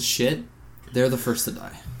world goes to shit, they're the first to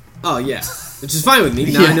die. Oh, yeah. Which is fine with me.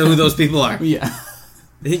 Now I know who those people are. Yeah.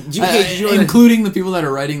 Including the people that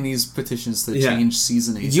are writing these petitions to change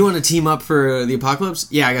season 8. Do you want to team up for the apocalypse?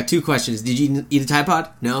 Yeah, I got 2 questions. Did you eat a Tide Pod?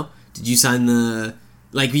 No. Did you sign the...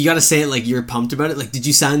 Like, you gotta say it like you're pumped about it. Like, did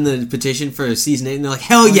you sign the petition for season 8? And they're like,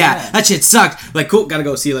 hell yeah, that shit sucked. Like, cool, gotta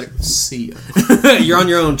go. See you later. See ya. You're on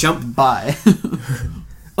your own, chump. Bye.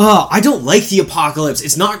 Oh, I don't like the apocalypse.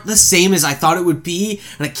 It's not the same as I thought it would be,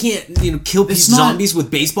 and I can't, kill zombies with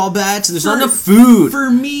baseball bats, and there's not enough food. For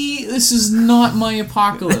me, this is not my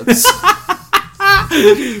apocalypse.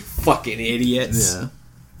 Fucking idiots. Yeah.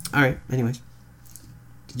 Alright, anyways.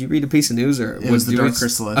 Did you read a piece of news, or was the Dark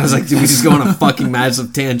Crystal? I was like, did we just go on a fucking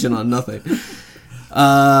massive tangent on nothing?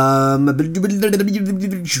 I'll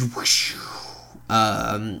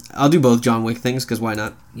do both John Wick things, because why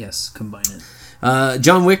not? Yes, combine it.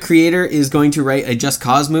 John Wick creator is going to write a Just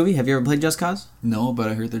Cause movie. Have you ever played Just Cause? No, but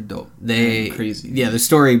I heard they're dope. They're crazy. Yeah, the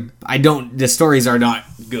stories are not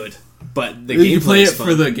good, but the gameplay you play is it fun.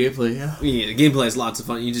 for the gameplay, yeah. Yeah, the gameplay is lots of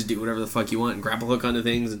fun. You just do whatever the fuck you want and grapple hook onto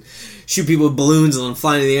things and shoot people with balloons and then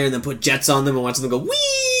fly in the air and then put jets on them and watch them go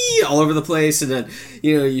whee all over the place, and then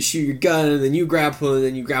you shoot your gun and then you grapple and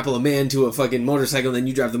then you grapple a man to a fucking motorcycle and then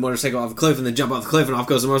you drive the motorcycle off a cliff and then jump off the cliff and off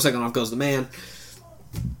goes the motorcycle and off goes the man.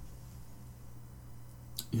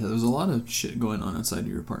 Yeah, there was a lot of shit going on outside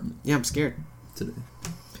your apartment. Yeah, I'm scared today.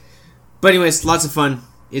 But anyways, lots of fun.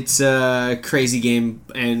 It's a crazy game,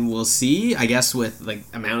 and we'll see. I guess with like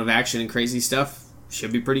amount of action and crazy stuff,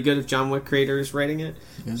 should be pretty good if John Wick creator is writing it.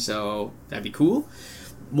 Yeah. So that'd be cool.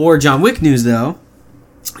 More John Wick news though.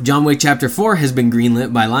 John Wick Chapter 4 has been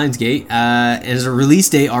greenlit by Lionsgate and has a release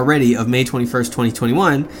date already of May 21st,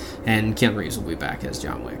 2021, and Keanu Reeves will be back as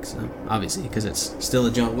John Wick, so obviously, because it's still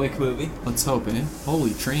a John Wick movie. Let's hope, eh?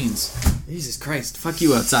 Holy trains. Jesus Christ, fuck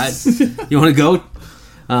you outside. You want to go?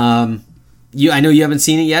 I know you haven't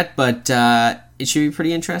seen it yet, but it should be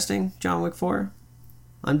pretty interesting, John Wick 4.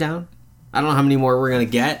 I'm down. I don't know how many more we're going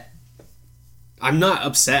to get. I'm not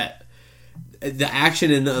upset. The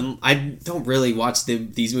action in them, I don't really watch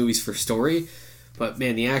these movies for story, but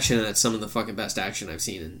man, the action in that's some of the fucking best action I've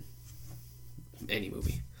seen in any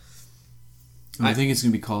movie. I think it's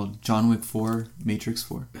going to be called John Wick 4, Matrix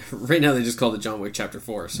 4. Right now they just called it John Wick Chapter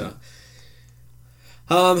 4, so.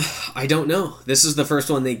 I don't know. This is the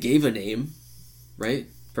first one they gave a name, right?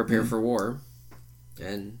 Prepare for War.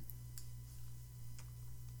 And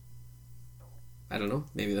I don't know.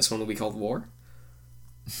 Maybe this one will be called War.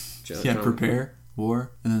 Prepare,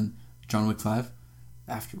 War, and then John Wick 5,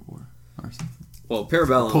 After War, or something. Well,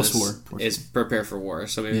 Parabellum Post-war. is Prepare for War,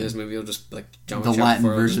 so maybe this movie will just, like, John Wick the Latin Chapter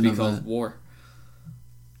 4 will version just be of called War.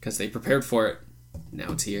 Because they prepared for it,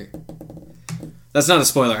 now it's here. That's not a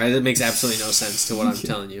spoiler, it makes absolutely no sense to what I'm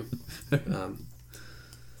telling you.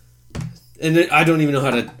 And I don't even know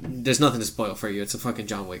how to... There's nothing to spoil for you, it's a fucking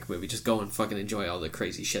John Wick movie, just go and fucking enjoy all the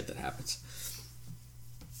crazy shit that happens.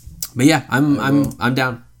 But yeah, I'm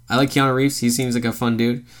down. I like Keanu Reeves. He seems like a fun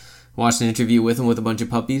dude. Watched an interview with him with a bunch of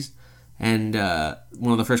puppies. And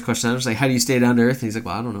one of the first questions I was like, how do you stay down to earth? And he's like,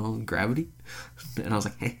 well, I don't know, gravity? And I was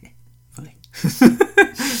like, hey, funny.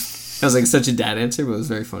 That was like such a dad answer, but it was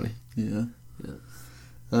very funny. Yeah.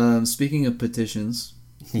 Speaking of petitions,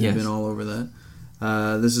 I've been all over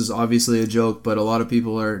that. This is obviously a joke, but a lot of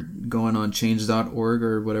people are going on change.org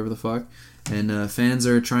or whatever the fuck. And fans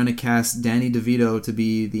are trying to cast Danny DeVito to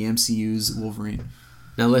be the MCU's Wolverine.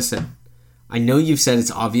 Now listen, I know you've said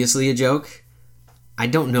it's obviously a joke. I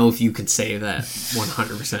don't know if you can say that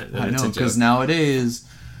 100%. I know, because nowadays,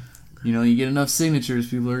 you get enough signatures,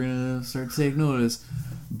 people are going to start to take notice.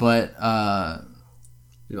 But,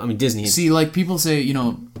 Disney... See, like, people say,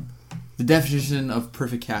 the definition of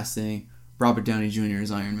perfect casting, Robert Downey Jr.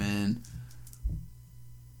 as Iron Man.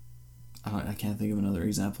 I can't think of another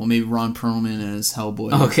example. Maybe Ron Perlman as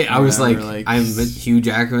Hellboy. Okay, I was like, I'm Hugh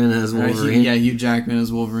Jackman as Wolverine. Hugh Jackman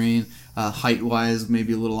as Wolverine. Height-wise,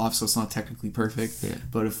 maybe a little off, so it's not technically perfect. Yeah.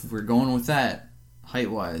 But if we're going with that,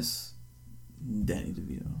 height-wise, Danny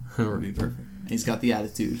DeVito would be perfect. He's got the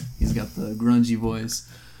attitude. He's got the grungy voice.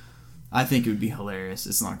 I think it would be hilarious.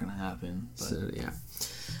 It's not going to happen. But. So, yeah.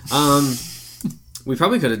 We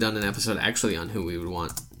probably could have done an episode actually on who we would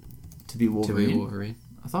want to be Wolverine.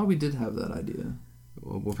 I thought we did have that idea.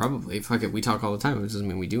 Well, we'll probably. Fuck it. We talk all the time. It doesn't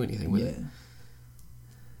mean we do anything with it.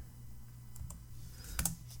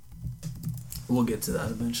 We'll get to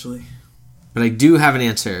that eventually. But I do have an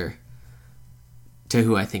answer to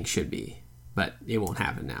who I think should be. But it won't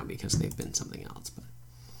happen now because they've been something else. But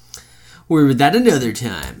we're with that another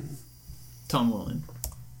time. Tom Welling.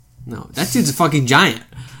 No, that dude's a fucking giant.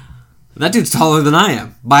 That dude's taller than I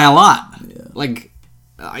am. By a lot. Yeah. Like...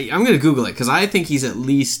 I'm going to Google it, because I think he's at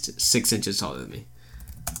least 6 inches taller than me.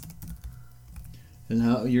 And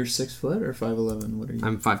how, you're 6 foot or 5'11"? What are you?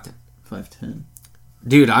 I'm 5'10". 5'10".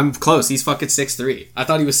 Dude, I'm close. He's fucking 6'3". I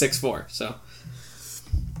thought he was 6'4", so.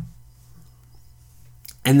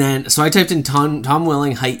 And then, so I typed in Tom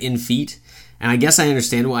Welling height in feet, and I guess I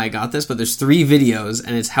understand why I got this, but there's 3 videos,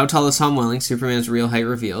 and it's How Tall is Tom Welling? Superman's Real Height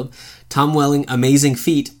Revealed. Tom Welling Amazing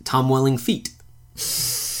Feet. Tom Welling Feet.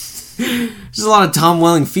 There's a lot of Tom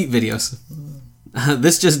Welling feet videos.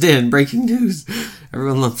 This just in, breaking news.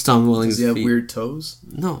 Everyone loves Tom Welling's feet. Does he have weird toes?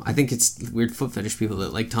 No, I think it's weird foot fetish people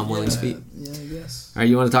that like Tom Welling's feet. Yeah, I guess. Alright,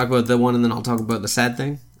 you want to talk about the one and then I'll talk about the sad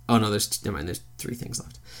thing? Oh no, there's 3 things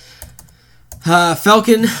left.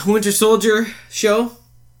 Falcon Winter Soldier show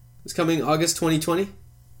is coming August 2020.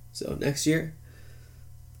 So next year.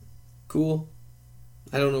 Cool.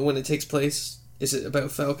 I don't know when it takes place. Is it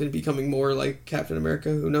about Falcon becoming more like Captain America?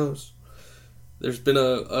 Who knows? There's been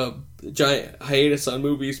a giant hiatus on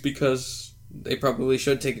movies because they probably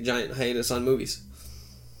should take a giant hiatus on movies.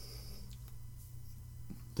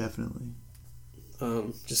 Definitely.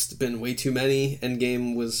 Just been way too many.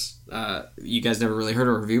 Endgame was... you guys never really heard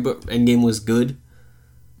a review, but Endgame was good.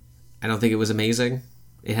 I don't think it was amazing.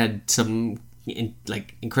 It had some...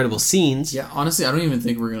 incredible scenes. Yeah, honestly, I don't even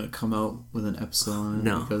think we're gonna come out with an episode on it.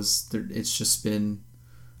 No, because it's just been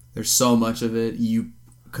There's so much of it. You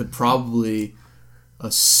could probably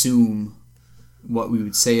assume what we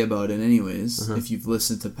would say about it anyways. If you've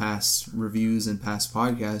listened to past reviews and past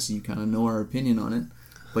podcasts, you kind of know our opinion on it.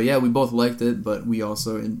 But yeah, we both liked it, but we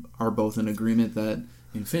also are both in agreement that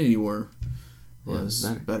Infinity War was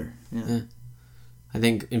better. Yeah. I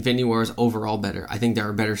think Infinity War is overall better. I think there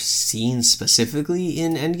are better scenes specifically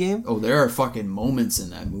in Endgame. Oh, there are fucking moments in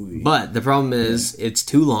that movie. But the problem is it's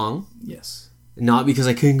too long. Yes. Not because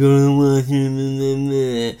I couldn't go to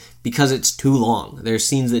watch, because it's too long. There's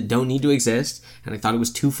scenes that don't need to exist, and I thought it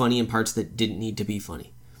was too funny in parts that didn't need to be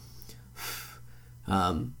funny.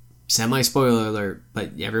 Semi-spoiler alert,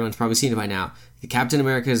 but everyone's probably seen it by now. The Captain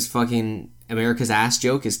America's ass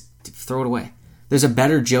joke is throw it away. There's a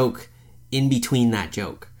better joke in between that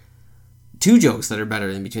joke. 2 jokes that are better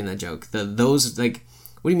in between that joke. Those, like,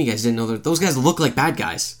 what do you mean you guys didn't know that? Those guys look like bad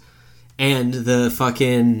guys. And the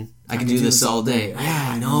fucking, I can do this all day.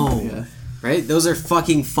 Yeah, I know. Yeah. Right? Those are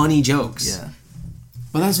fucking funny jokes. Yeah.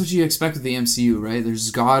 But that's what you expect with the MCU, right?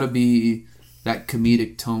 There's gotta be that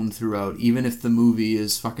comedic tone throughout, even if the movie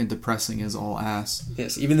is fucking depressing as all ass.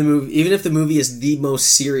 Yes, even if the movie is the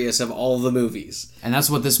most serious of all the movies. And that's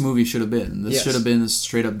what this movie should have been. This should have been a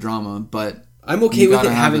straight up drama, but I'm okay with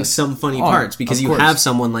it having some funny parts, because you have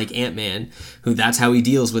someone like Ant-Man who that's how he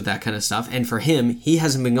deals with that kind of stuff, and for him, he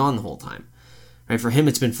hasn't been gone the whole time. Right? For him,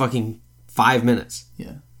 it's been fucking 5 minutes.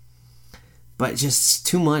 Yeah. But just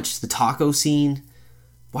too much. The taco scene,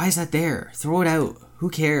 why is that there? Throw it out.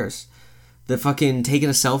 Who cares? The fucking taking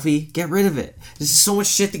a selfie, get rid of it. There's so much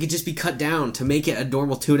shit that could just be cut down to make it a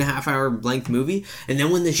normal 2.5 hour length movie. And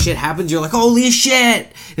then when this shit happens, you're like, holy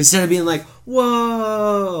shit! Instead of being like,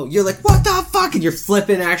 whoa! You're like, what the fuck? And you're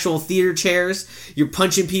flipping actual theater chairs. You're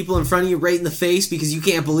punching people in front of you right in the face because you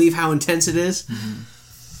can't believe how intense it is. Mm-hmm.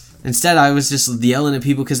 Instead, I was just yelling at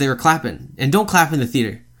people because they were clapping. And don't clap in the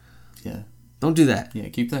theater. Yeah. Don't do that. Yeah,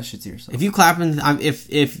 keep that shit to yourself. If you clap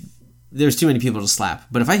if there's too many people to slap.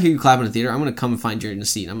 But if I hear you clap in the theater, I'm going to come and find you in the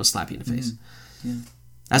seat. I'm going to slap you in the face. Yeah.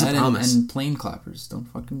 That's a promise. And plane clappers. Don't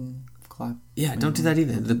fucking clap. Yeah, don't do that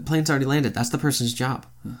either. The plane's already landed. That's the person's job.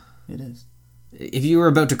 Yeah, it is. If you were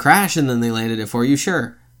about to crash and then they landed it for you,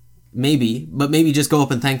 sure. Maybe. But maybe just go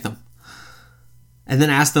up and thank them. And then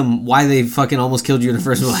ask them why they fucking almost killed you in the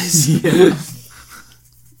first place.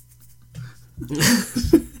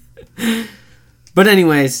 But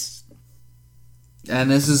anyways...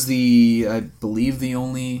 And this is I believe the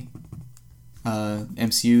only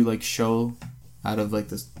MCU like show out of like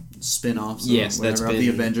the spin-offs of the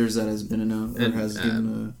Avengers that has been announced or has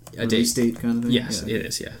given a release date kind of thing. Yes, it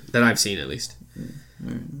is. Yeah, that I've seen at least. Yeah.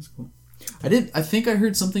 All right, that's cool. I think I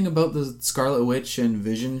heard something about the Scarlet Witch and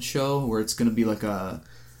Vision show where it's gonna be like like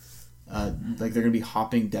they're gonna be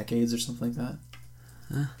hopping decades or something like that.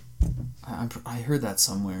 Huh. I heard that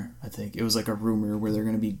somewhere. I think it was like a rumor where they're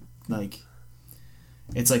gonna be like.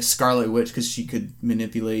 It's like Scarlet Witch because she could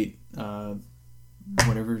manipulate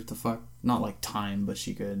whatever the fuck. Not like time, but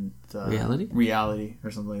she could... Reality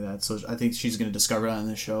or something like that. So I think she's going to discover that in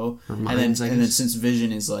the show. And then since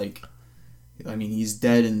Vision is like... I mean, he's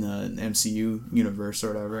dead in the MCU universe or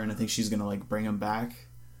whatever. And I think she's going to like bring him back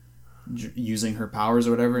using her powers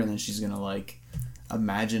or whatever. And then she's going to like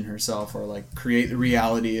imagine herself or like create the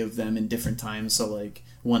reality of them in different times. So like...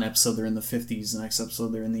 One episode they're in the 50s, the next episode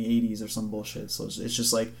they're in the 80s or some bullshit. So it's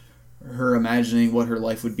just like her imagining what her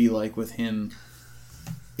life would be like with him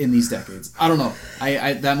in these decades. I don't know.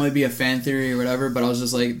 I that might be a fan theory or whatever, but I was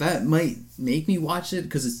just like, that might make me watch it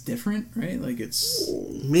because it's different, right? Like it's...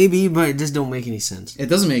 Maybe, but it just don't make any sense. It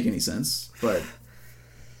doesn't make any sense, but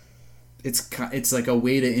it's like a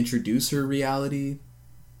way to introduce her reality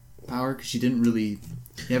power because you haven't really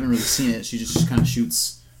seen it. She just kind of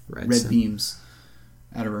shoots red beams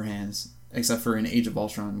out of her hands, except for in Age of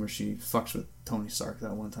Ultron where she fucks with Tony Stark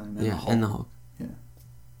that one time. And the Hulk. Yeah.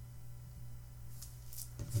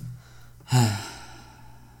 I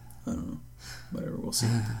don't know. Whatever, we'll see.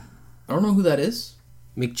 I don't know who that is.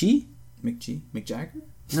 McG? Mick Jagger?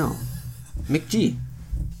 No. McG.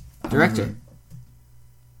 Director.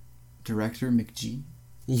 Director McG?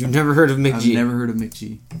 You've never heard of McG? I've never heard of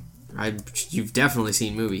McG. You've definitely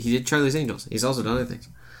seen movie. He did Charlie's Angels. He's also done other things.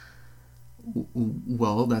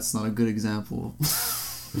 Well, that's not a good example.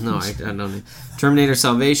 No, I don't. Terminator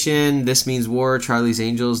Salvation, This Means War, Charlie's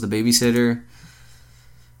Angels, The Babysitter.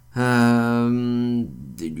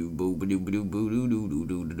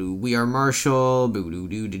 We Are Marshall.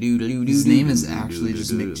 His name is actually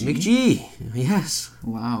just McG? McG, yes.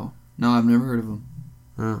 Wow. No, I've never heard of him.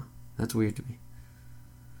 Oh, that's weird to me.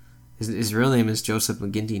 His real name is Joseph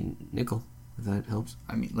McGinty Nickel. If that helps.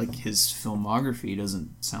 I mean, like, his filmography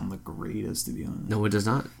doesn't sound the greatest, to be honest. No, it does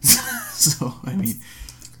not. So, I mean,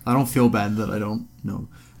 I don't feel bad that I don't know.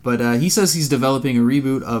 But he says he's developing a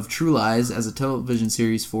reboot of True Lies as a television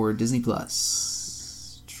series for Disney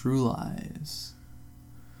Plus. True Lies.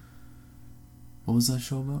 What was that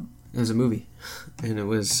show about? It was a movie. And it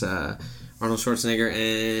was Arnold Schwarzenegger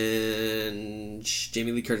and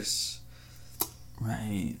Jamie Lee Curtis.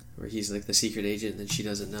 Right. Where he's like the secret agent and then she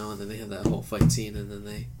doesn't know, and then they have that whole fight scene, and then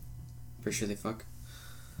they... Pretty sure they fuck.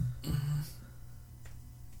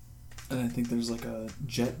 And I think there's like a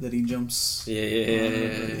jet that he jumps.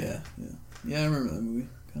 Yeah. Yeah, I remember that movie.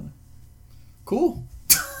 Kind of cool.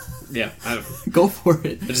 Yeah, I don't. Go for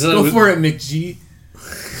it. Go for it, McG.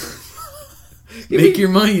 Make your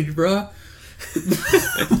money, bro.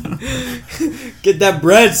 Get that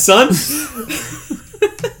bread, son.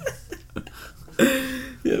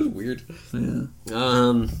 Yeah, it was weird. Yeah.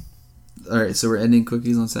 All right, so we're ending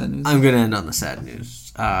cookies on sad news. I'm gonna end on the sad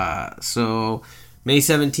news. So May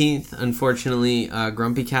 17th, unfortunately,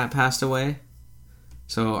 Grumpy Cat passed away.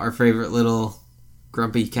 So our favorite little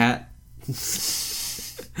grumpy cat,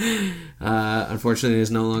 unfortunately,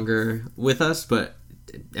 is no longer with us. But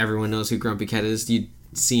everyone knows who Grumpy Cat is. You've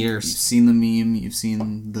seen her. You've seen the meme. You've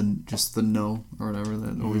seen the no or whatever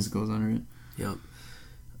that always goes under it. Yep.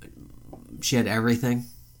 She had everything.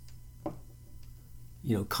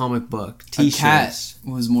 You know, comic book, T-shirts. A cat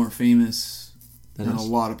was more famous than a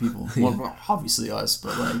lot of people. Yeah. Well, obviously us,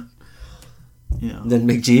 but like, you know. Then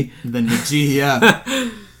McG. Yeah.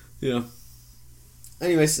 Yeah.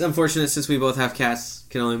 Anyways, unfortunate since we both have cats.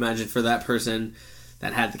 Can only imagine for that person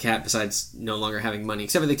that had the cat, besides no longer having money.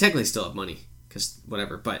 Except for they technically still have money. Because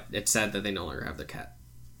whatever. But it's sad that they no longer have their cat.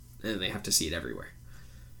 And they have to see it everywhere.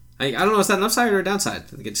 I don't know, is that an upside or a downside?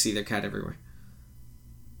 They get to see their cat everywhere.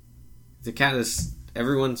 The cat is...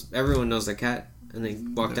 Everyone knows their cat. And they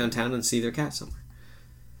walk downtown and see their cat somewhere.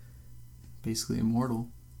 Basically immortal.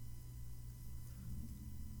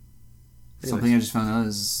 Anyways. Something I just found out,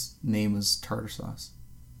 his name was Tartar Sauce.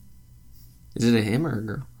 Is it a him or a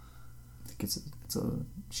girl? I think it's a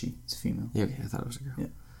she. It's a female. Yeah, okay, I thought it was a girl. Yeah.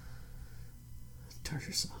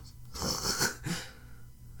 Tartar sauce.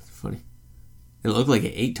 Funny. It looked like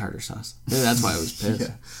it ate tartar sauce. Maybe that's why I was pissed.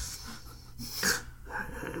 Yeah.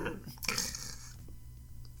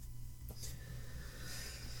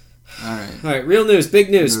 Alright, real news, big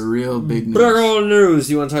news. The real big news. Real news.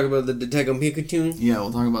 You want to talk about the Detective Pikachu? Yeah,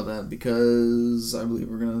 we'll talk about that because I believe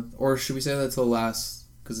we're going to... Or should we say that till last?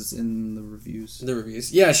 Because it's in the reviews. The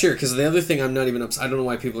reviews? Yeah, sure, because the other thing I'm not even upset... I don't know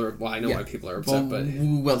why people are... Well, I know why people are upset, but...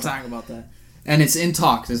 We'll talk about that. And it's in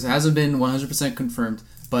talks. It hasn't been 100% confirmed,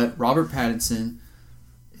 but Robert Pattinson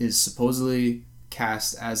is supposedly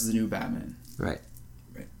cast as the new Batman. Right.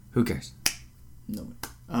 Who cares? No.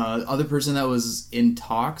 Other person that was in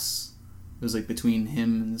talks... It was like between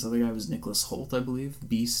him and this other guy was Nicholas Hoult, I believe.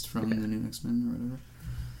 Beast from the new X-Men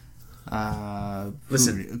or whatever.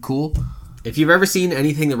 Listen. Cool. If you've ever seen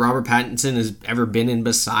anything that Robert Pattinson has ever been in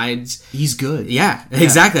besides... He's good. Yeah,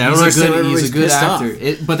 exactly. I don't understand. He's a good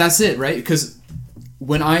actor. But that's it, right? Because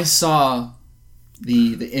when I saw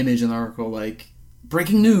the image in the article, like,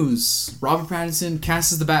 breaking news, Robert Pattinson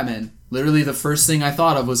cast as the Batman. Literally the first thing I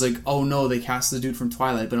thought of was like, oh no, they cast the dude from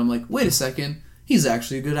Twilight. But I'm like, wait a second. He's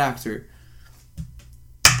actually a good actor.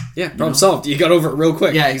 Yeah, problem solved. You got over it real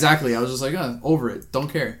quick. Yeah, exactly. I was just like, over it. Don't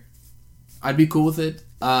care. I'd be cool with it.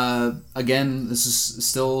 Again, this is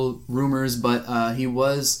still rumors, but he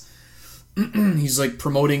was... he's like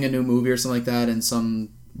promoting a new movie or something like that, and some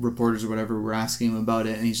reporters or whatever were asking him about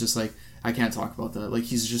it, and he's just like, I can't talk about that. Like,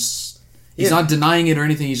 he's just... He's not denying it or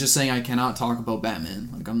anything. He's just saying, I cannot talk about Batman.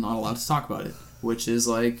 Like, I'm not allowed to talk about it. Which is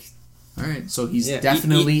like... Alright, so he's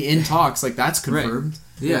definitely in talks. Like, that's confirmed.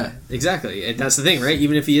 Right. Yeah, exactly. And that's the thing, right?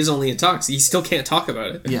 Even if he is only in talks, he still can't talk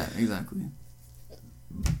about it. Yeah, exactly.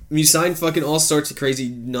 You signed fucking all sorts of crazy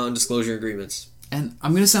non-disclosure agreements. And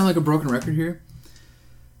I'm going to sound like a broken record here.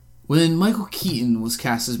 When Michael Keaton was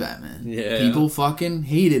cast as Batman, people fucking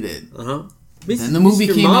hated it. Uh-huh. Then the movie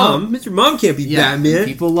came out. Mr. Mom can't be Batman.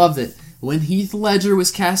 People loved it. When Heath Ledger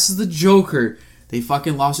was cast as the Joker... They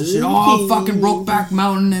fucking lost their shit. Oh, fucking Brokeback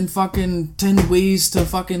Mountain and fucking 10 Ways to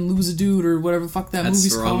fucking Lose a Dude or whatever the fuck that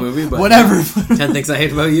movie's called. That's the wrong movie, but... Whatever. 10 Things I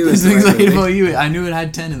Hate About You is 10 Things I Hate About You. I knew it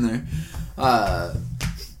had 10 in there.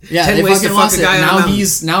 Yeah, 10 they ways fucking to lost fuck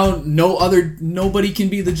it. Now nobody can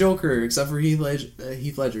be the Joker except for Heath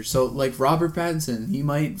Ledger. So, like, Robert Pattinson, he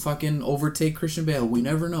might fucking overtake Christian Bale. We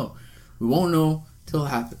never know. We won't know till it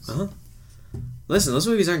happens. Uh-huh. Listen, those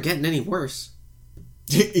movies aren't getting any worse.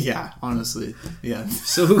 Yeah, honestly. Yeah.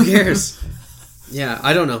 So who cares? Yeah,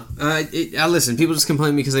 I don't know. Listen, people just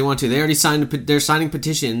complain because they want to. They already signed. They're signing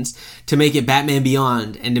petitions to make it Batman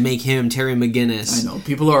Beyond and to make him Terry McGinnis. I know.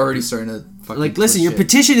 People are already starting to fucking listen, your shit.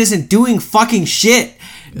 petition isn't doing fucking shit.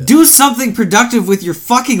 Yeah. Do something productive with your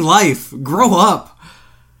fucking life. Grow up.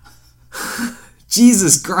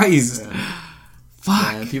 Jesus Christ. Yeah.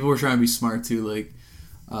 Fuck. Yeah, people were trying to be smart too. Like,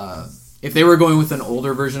 if they were going with an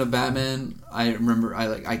older version of Batman, I remember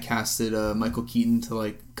I casted Michael Keaton to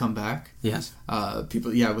like come back. Yes.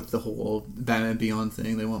 People, with the whole Batman Beyond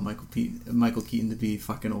thing, they want Michael Keaton to be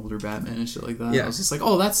fucking older Batman and shit like that. Yeah. I was just like,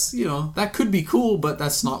 oh, that's that could be cool, but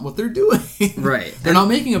that's not what they're doing. Right. They're not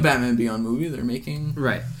making a Batman Beyond movie. They're making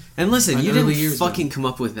right. And listen, you didn't fucking come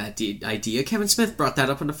up with that idea. Kevin Smith brought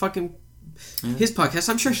that up on the fucking his podcast.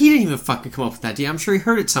 I'm sure he didn't even fucking come up with that idea. I'm sure he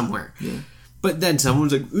heard it somewhere. Yeah. But then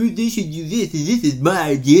someone's like, "Oh, they should do this. This is my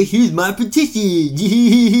idea. Here's my petition.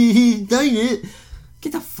 Sign it."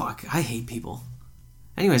 Get the fuck. I hate people.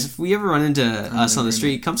 Anyways, if we ever run into us on the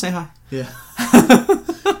street, come say hi. Yeah.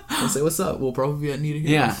 I'll say what's up. We'll probably be at Need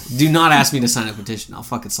again. Yeah. Do not ask me to sign a petition. I'll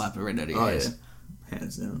fucking slap it right out of your face. Yeah.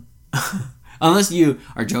 Hands down. Unless you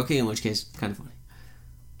are joking, in which case, kind of funny.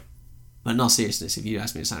 But in all seriousness, if you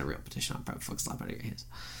ask me to sign a real petition, I'll probably fucking slap it out of your hands.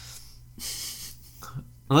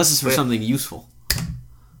 Unless it's for something useful.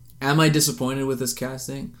 Am I disappointed with this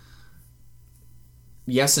casting?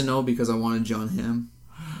 Yes and no, because I wanted John Hamm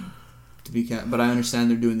to be but I understand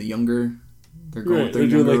they're doing the younger. They're going with their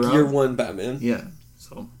younger route. year one Batman. Yeah,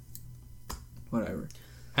 so whatever.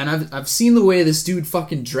 And I've seen the way this dude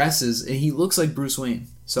fucking dresses, and he looks like Bruce Wayne.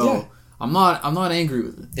 So I'm not angry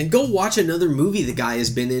with it. And go watch another movie the guy has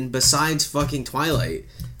been in besides fucking Twilight.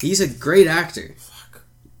 He's a great actor. Fuck.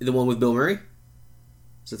 The one with Bill Murray?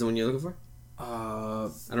 Is that the one you're looking for? I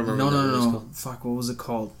don't remember. No. Fuck, what was it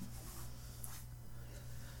called?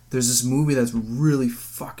 There's this movie that's really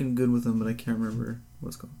fucking good with him, but I can't remember what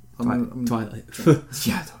it's called. Twilight.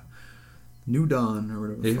 Yeah. New Dawn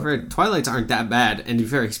or whatever. Twilights aren't that bad, and to be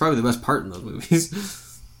fair, he's probably the best part in those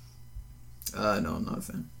movies. No, I'm not a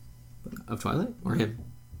fan. Of Twilight? Or him?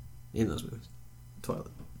 In those movies? Twilight.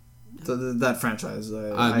 That franchise.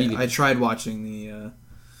 I tried watching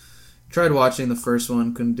the first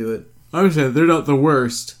one, couldn't do it. I would say they're not the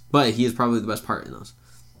worst, but he is probably the best part in those.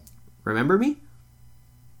 Remember Me?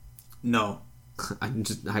 No. Where's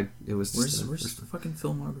the fucking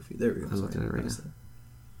filmography? There we go. I'm looking at it right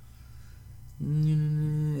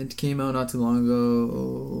now. It came out not too long ago.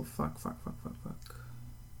 Oh, fuck.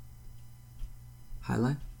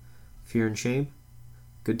 Highlight? Fear and Shame?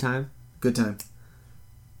 Good Time? Good Time.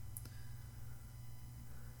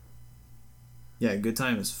 Yeah, Good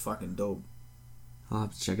Time is fucking dope. I'll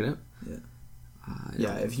have to check it out.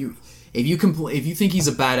 Yeah. If you think he's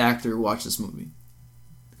a bad actor, watch this movie.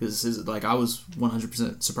 Because I was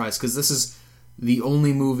 100% surprised because this is the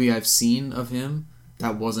only movie I've seen of him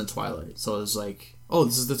that wasn't Twilight. So I was like, oh,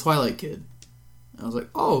 this is the Twilight kid. And I was like,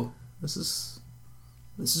 oh, this is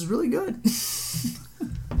really good.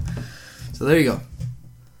 So there you go.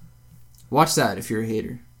 Watch that if you're a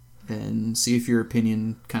hater and see if your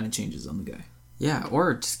opinion kind of changes on the guy. Yeah,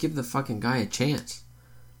 or just give the fucking guy a chance.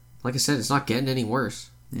 Like I said, it's not getting any worse.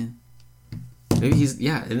 Yeah. Maybe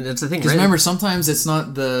and that's the thing. Because remember, sometimes it's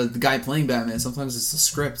not the guy playing Batman. Sometimes it's the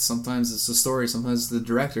script. Sometimes it's the story. Sometimes it's the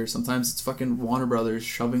director. Sometimes it's fucking Warner Brothers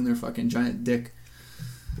shoving their fucking giant dick.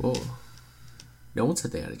 Whoa. No one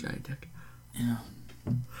said they had a giant dick. Yeah.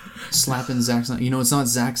 Slapping Zack Snyder. It's not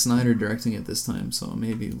Zack Snyder directing it this time, so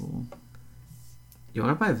maybe we'll... You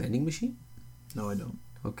want to buy a vending machine? No, I don't.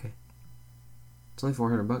 Okay. It's only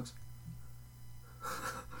 $400.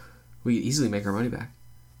 We could easily make our money back.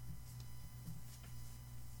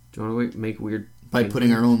 Do you want to make weird... By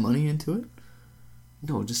putting our own money into it?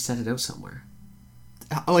 No, just set it out somewhere.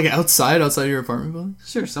 Like outside your apartment building?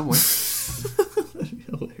 Sure, somewhere. That'd be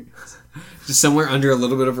hilarious. Just somewhere under a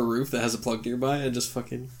little bit of a roof that has a plug nearby and just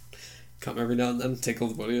fucking come every now and then, take all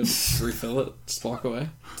the money and refill it, just walk away.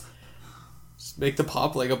 Just make the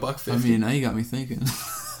pop like $1.50. I mean, now you got me thinking.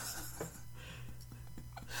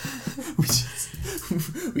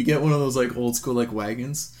 we get one of those like old school like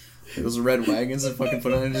wagons. Like those red wagons and fucking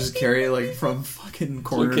put it on and just carry it like from fucking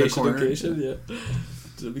corner to corner. Location, yeah.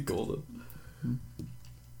 That'd be golden.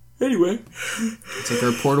 Anyway. It's like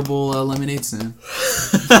our portable lemonade stand.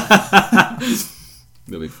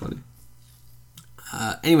 That'd be funny.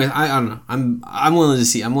 Anyway, I don't know. I'm willing to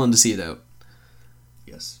see it out.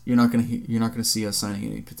 Yes. You're not gonna see us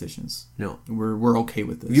signing any petitions. No. We're okay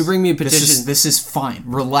with this. If you bring me a petition, this is fine.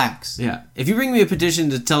 Relax. Yeah. If you bring me a petition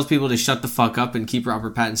that tells people to shut the fuck up and keep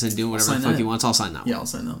Robert Pattinson doing whatever the fuck he wants, I'll sign that one. Yeah, I'll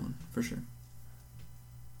sign that one for sure.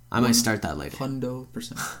 I might start that later.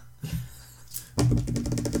 100%.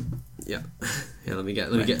 Yeah. Yeah, let me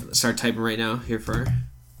start typing right now here for her.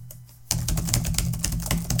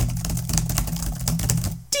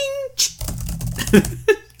 Ding!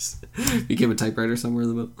 Became a typewriter somewhere in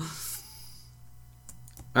the middle.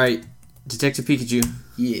 Alright, Detective Pikachu.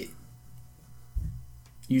 Yeah.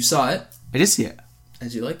 You saw it. I did see it.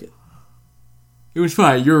 How'd you like it? It was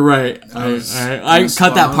fine. You were right. I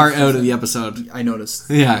cut that part out of the episode. I noticed.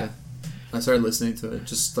 Yeah. I started listening to it.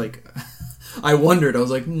 Just like, I wondered. I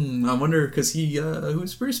was like, I wonder because he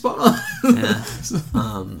was pretty spot on. Yeah.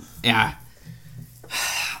 Yeah.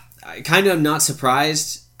 I kind of am not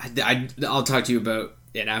surprised. I'll talk to you about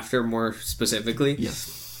it after more specifically.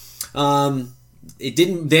 Yes. The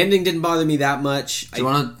ending didn't bother me that much. Do you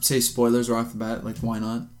want to say spoilers right off the bat? Like, why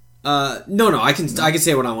not? No. I can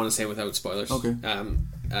say what I want to say without spoilers. Okay.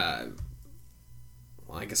 Well,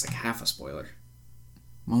 I guess like half a spoiler.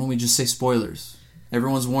 Why don't we just say spoilers?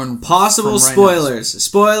 Everyone's warned. Possible spoilers.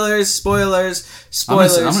 Spoilers. I'm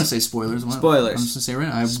gonna say spoilers. Spoilers. I'm just gonna say right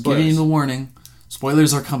now. I'm giving you the warning.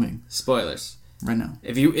 Spoilers are coming. Spoilers. Right now.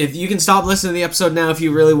 If you can stop listening to the episode now if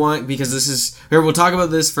you really want, because this is... Here, we'll talk about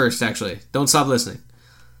this first, actually. Don't stop listening.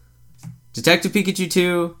 Detective Pikachu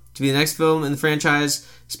 2 to be the next film in the franchise.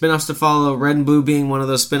 Spin-offs to follow, Red and Blue being one of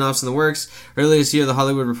those spin-offs in the works. Earlier this year, The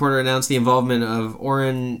Hollywood Reporter announced the involvement of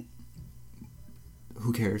Oren...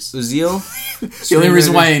 Who cares? Uziel? The only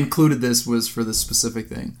reason why I included this was for this specific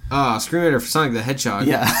thing. Screenwriter for Sonic the Hedgehog.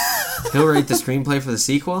 Yeah. He'll write the screenplay for the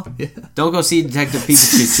sequel? Yeah. Don't go see Detective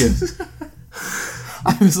Pikachu 2.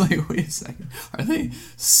 I was like, wait a second.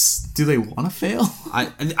 Do they want to fail?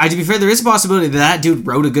 To be fair, there is a possibility that dude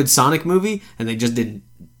wrote a good Sonic movie and they just didn't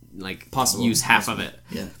use half of it.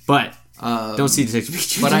 Yeah. But don't see Detective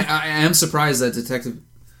Pikachu. But I am surprised that Detective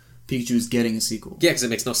Pikachu is getting a sequel. Yeah, because it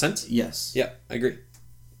makes no sense. Yes. Yeah, I agree.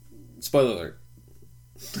 Spoiler alert.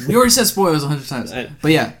 We already said spoilers 100 times.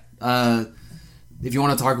 But yeah, if you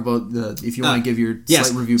want to talk about if you want to give your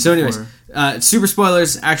slight review. So anyways, super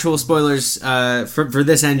spoilers, actual spoilers for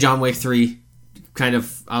this and John Wick 3. Kind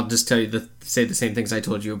of, I'll just tell you say the same things I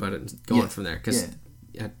told you about it and go on from there, because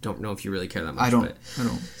I don't know if you really care that much. I don't,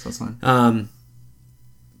 so that's fine.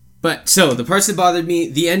 But so the parts that bothered me,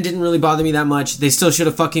 the end didn't really bother me that much. They still should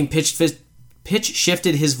have fucking pitch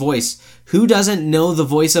shifted his voice. Who doesn't know the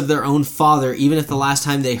voice of their own father, even if the last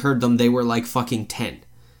time they heard them they were like fucking 10?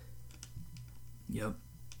 Yep.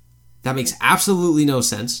 That makes absolutely no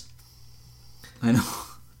sense. I know.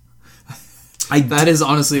 That is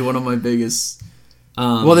honestly one of my biggest...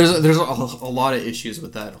 well, there's a lot of issues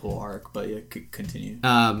with that whole arc, but yeah, continue.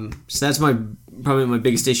 So that's probably my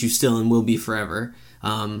biggest issue still and will be forever.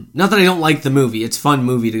 Not that I don't like the movie. It's a fun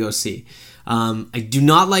movie to go see. I do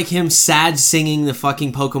not like him sad singing the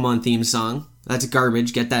fucking Pokemon theme song. That's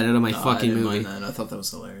garbage. Get that out of my fucking movie. Mind that. I thought that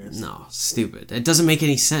was hilarious. No, stupid. It doesn't make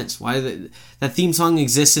any sense. Why that theme song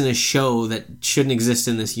exists in a show that shouldn't exist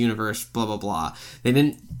in this universe? Blah blah blah. They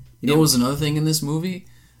didn't. You know what was another thing in this movie?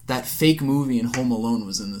 That fake movie in Home Alone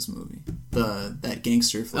was in this movie. That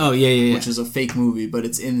gangster flick. Oh yeah. Which is a fake movie, but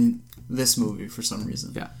it's in this movie for some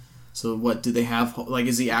reason. Yeah. So what, do they have, like,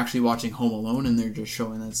 is he actually watching Home Alone and they're just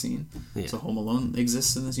showing that scene? Yeah. So Home Alone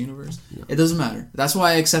exists in this universe? No. It doesn't matter. That's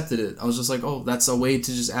why I accepted it. I was just like, oh, that's a way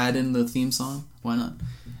to just add in the theme song? Why not?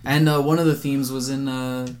 And one of the themes was in,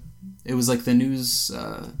 it was like the news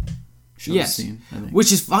show scene, I think.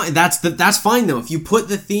 Which is fine. That's fine, though. If you put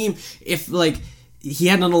the theme, if, like, he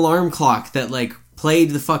had an alarm clock that, like,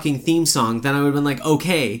 played the fucking theme song, then I would have been like,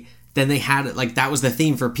 okay, then they had it, like, that was the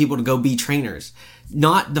theme for people to go be trainers.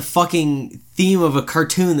 Not the fucking theme of a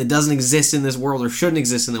cartoon that doesn't exist in this world or shouldn't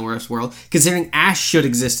exist in the world, considering Ash should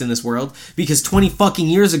exist in this world, because 20 fucking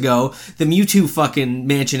years ago, the Mewtwo fucking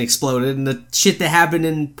mansion exploded, and the shit that happened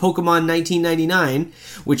in Pokemon 1999,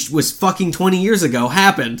 which was fucking 20 years ago,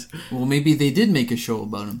 happened. Well, maybe they did make a show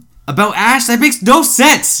about him. About Ash? That makes no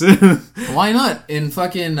sense! Why not? In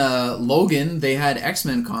fucking Logan, they had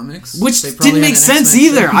X-Men comics. Which didn't make sense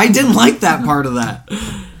either! I didn't like that part of that.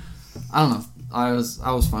 I don't know. I was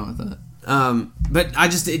fine with that. But I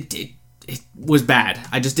just it was bad.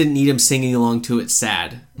 I just didn't need him singing along to it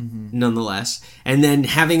sad, nonetheless. And then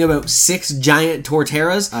having about 6 giant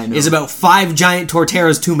Torterras is about 5 giant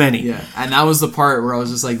Torterras too many. Yeah, and that was the part where I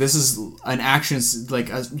was just like, this is an action, like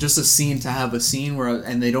just a scene to have a scene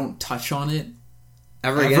and they don't touch on it.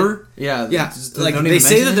 Ever again? Yeah. Like they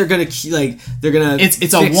say that they're gonna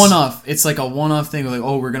It's a one-off. It's like a one-off thing. Like,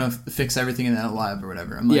 oh, we're gonna fix everything in that lab or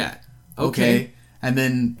whatever. I'm like, yeah. Okay. And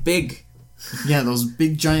then big. Yeah, those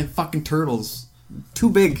big giant fucking turtles. Too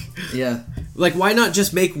big. Yeah. Like, why not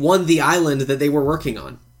just make one the island that they were working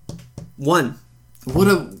on? One.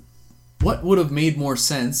 What would have made more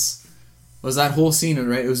sense was that whole scene,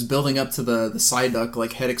 right? It was building up to the Psyduck,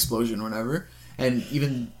 like, head explosion or whatever. And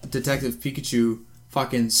even Detective Pikachu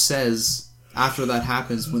fucking says, after that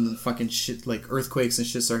happens, when the fucking shit, like, earthquakes and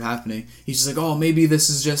shit start happening, he's just like, oh, maybe this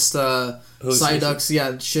is just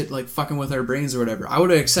Psyduck's, shit, like, fucking with our brains or whatever. I would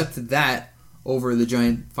have accepted that over the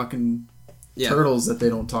giant fucking turtles that they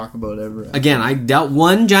don't talk about ever. Again, I dealt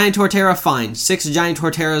 1 giant Torterra, fine. 6 giant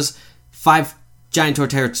Torterras, 5 giant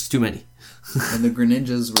Torterras, too many. And the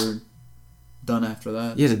Greninjas were done after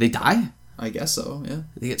that. Yeah, did they die? I guess so, yeah.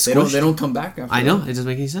 They get squished? They don't come back after I know, that. it doesn't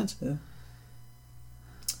make any sense. Yeah.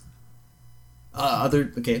 A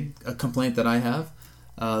complaint that I have,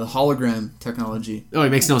 the hologram technology. Oh, it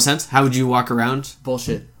makes no sense? How would you walk around?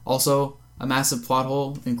 Bullshit. Also, a massive plot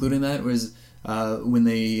hole, including that, was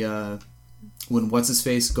when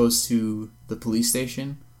What's-His-Face goes to the police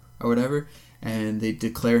station or whatever, and they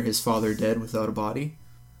declare his father dead without a body.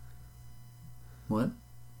 What?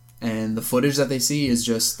 And the footage that they see is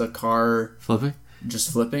just the car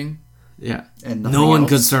flipping. Yeah. And no one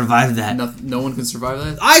could survive that. No one could survive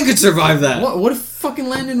that? I could survive that. What if fucking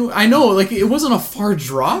landing... I know, like, it wasn't a far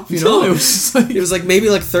drop, you know? No. It was just like... It was like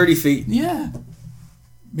maybe like 30 feet. Yeah.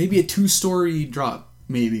 Maybe a 2-story drop,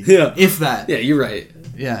 maybe. Yeah. If that. Yeah, you're right.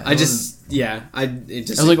 Yeah. I was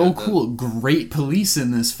like, oh, cool. Great police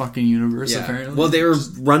in this fucking universe, apparently. Well, they were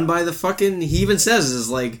run by the fucking... He even says,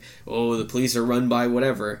 is like, oh, the police are run by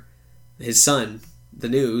whatever. His son, the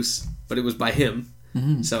news, but it was by him.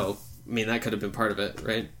 Mm-hmm. So, I mean, that could have been part of it,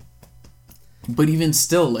 right? But even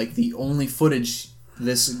still, like, the only footage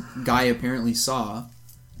this guy apparently saw,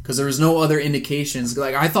 because there was no other indications.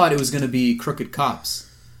 Like, I thought it was going to be crooked cops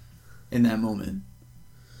in that moment.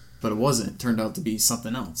 But it wasn't. It turned out to be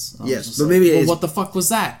something else. Yes, but maybe well, what the fuck was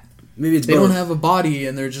that? Maybe it's they both. don't have a body,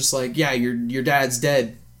 and they're just like, yeah, your dad's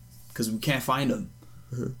dead because we can't find him.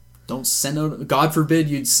 Mm-hmm. Don't send out. God forbid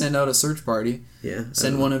you'd send out a search party. Yeah,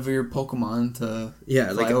 send one of your Pokemon to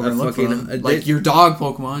like over a and look fucking for like your dog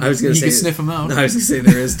Pokemon. I was gonna say you can sniff them out. No, I was gonna say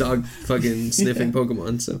there is dog fucking sniffing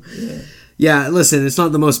Pokemon. So yeah, listen, it's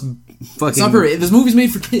not the most fucking. It's not very. This movie's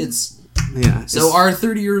made for kids. Yeah. So our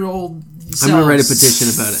 30-year-old. I'm gonna write a petition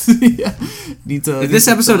about it. Yeah. If this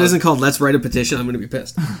episode isn't called "Let's Write a Petition," I'm gonna be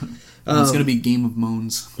pissed. It's gonna be Game of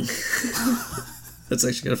Moans. That's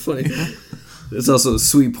actually kind of funny. It's also a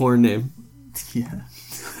sweet porn name. Yeah.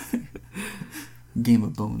 Game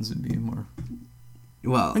of Bones would be more.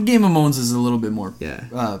 Well, Game of Moans is a little bit more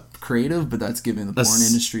yeah creative, but that's giving the porn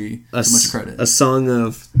industry too much credit. A song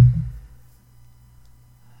of.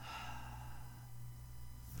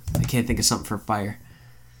 I can't think of something for fire.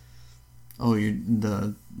 Oh,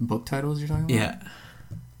 the book titles you're talking about? Yeah.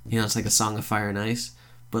 You know, it's like a song of fire and ice,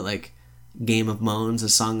 but like Game of Moans, a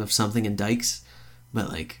song of something in dikes, but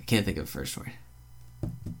like I can't think of the first word.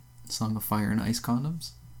 Song of Fire and Ice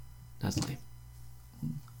condoms? That's lame.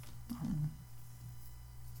 I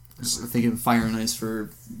was thinking Fire and Ice for...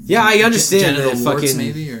 Yeah, I understand. Genital warts,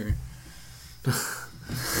 maybe, or...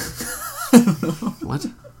 What?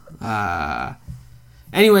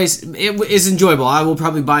 Anyways, it is enjoyable. I will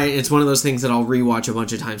probably buy it. It's one of those things that I'll rewatch a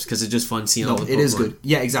bunch of times because it's just fun seeing all the Pokemon. It is good.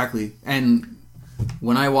 Yeah, exactly. And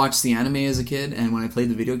when I watched the anime as a kid and when I played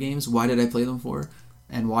the video games, why did I play them for?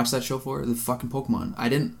 And watch that show for? The fucking Pokemon. I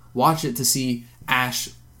didn't watch it to see Ash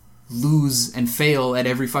lose and fail at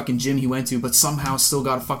every fucking gym he went to, but somehow still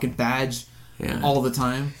got a fucking badge all the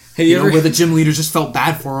time. Hey, you ever... where the gym leader just felt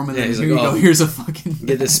bad for him, and then here you go, here's a fucking badge.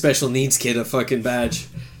 Get this special needs kid a fucking badge.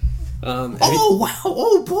 Wow!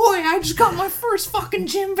 Oh boy! I just got my first fucking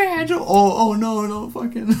gym badge. Oh no!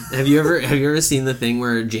 Fucking. Have you ever seen the thing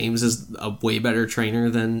where James is a way better trainer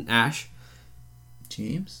than Ash?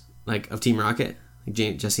 James, like of Team Rocket.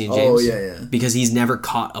 Jesse and James. Oh, yeah. Because he's never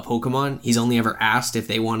caught a Pokemon. He's only ever asked if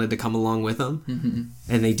they wanted to come along with him. Mm-hmm.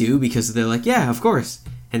 And they do because they're like, yeah, of course.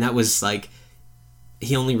 And that was like,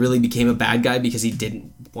 he only really became a bad guy because he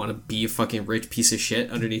didn't want to be a fucking rich piece of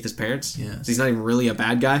shit underneath his parents. Yeah. So he's not even really a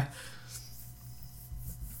bad guy.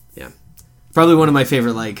 Yeah. Probably one of my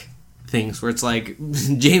favorite, like, things where it's like,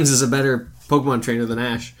 James is a better Pokemon trainer than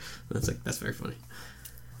Ash. That's very funny.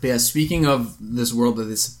 But yeah, speaking of this world that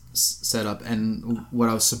is set up, and what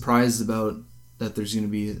I was surprised about that there's going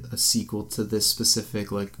to be a sequel to this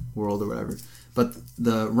specific like world or whatever, but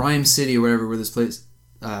the Rhyme City or whatever where this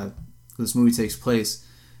movie takes place,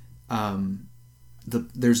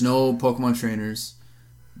 there's no Pokemon trainers,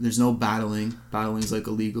 there's no battling's like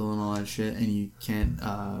illegal and all that shit, and you can't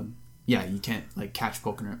like catch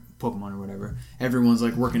Pokemon or whatever. Everyone's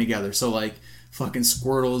like working together, so like fucking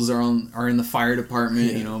Squirtles are in the fire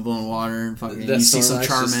department, blowing water, and fucking you see some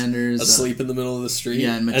Charmanders asleep in the middle of the street.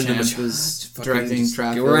 Yeah, and Machamp is directing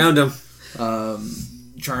traffic. Go around them.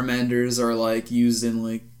 Charmanders are like used in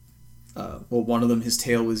like, one of them, his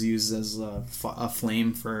tail was used as a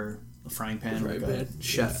flame for a frying pan, like a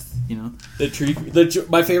chef, you know.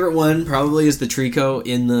 My favorite one probably is the Trico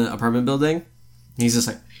in the apartment building. He's just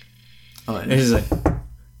like, and he's like,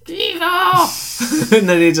 Trico, and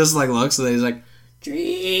then he just like looks, and then he's like,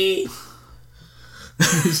 Tree.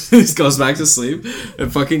 He just goes back to sleep.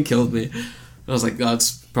 It fucking killed me. I was like,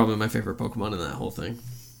 that's probably my favorite Pokemon in that whole thing.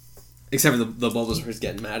 Except for the Bulbasaur's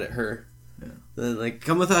getting mad at her. Yeah. And then, like,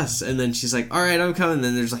 come with us. And then she's like, alright, I'm coming. And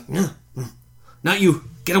then there's like, no, not you.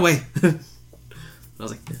 Get away. I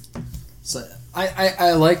was like, yeah. So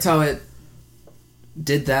I liked how it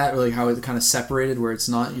did that, or like how it kind of separated, where it's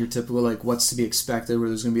not your typical, like, what's to be expected, where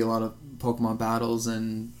there's going to be a lot of Pokemon battles,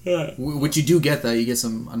 and which you do get that. You get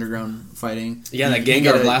some underground fighting. Yeah, that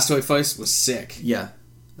Gengar Blastoise fight was sick. Yeah.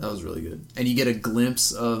 That was really good. And you get a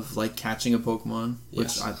glimpse of, like, catching a Pokemon,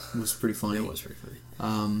 which was pretty funny. It was pretty funny.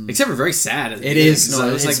 Except for very sad. It is.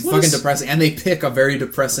 No, it's like fucking depressing. And they pick a very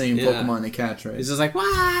depressing Pokemon to catch, right? It's just like, wah,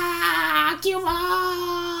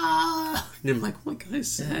 Cuma! And I'm like, oh my god,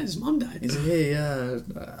 he's sad. His mom died. He's like, hey,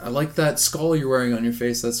 I like that skull you're wearing on your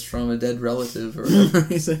face. That's from a dead relative or whatever.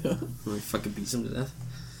 He's like, oh. He fucking beats him to death.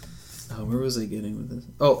 Where was I getting with this?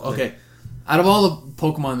 Oh, okay. Out of all the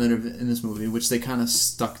Pokemon that are in this movie, which they kind of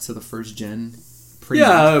stuck to the first gen, pretty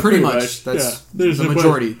much. That's the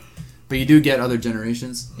majority. But you do get other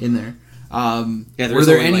generations in there. Were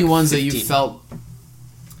there any ones 15. That you felt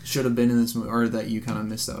should have been in this movie, or that you kind of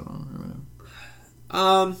missed out on, or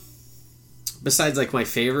whatever? Besides, like, my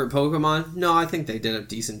favorite Pokemon, no, I think they did a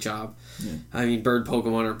decent job. Yeah. I mean, bird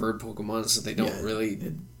Pokemon are bird Pokemon, so they don't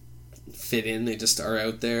really fit in. They just are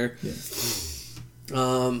out there.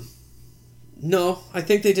 Yeah. No, I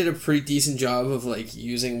think they did a pretty decent job of, like,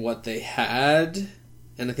 using what they had,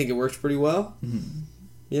 and I think it worked pretty well. Mm-hmm.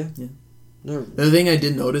 Yeah. No. The thing I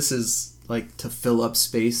did notice is, like, to fill up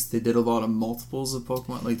space, they did a lot of multiples of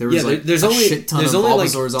Pokemon. Like, there was, there's only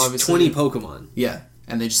Bulbasaurs, like, obviously. 20 Pokemon. Yeah,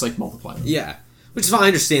 and they just, like, multiply them. Yeah, which is fine. I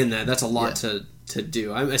understand that. That's a lot to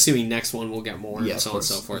do. I'm assuming next one will get more, and so on and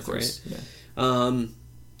so forth, right?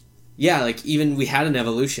 Yeah. Like, even we had an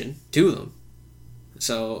evolution, 2 of them.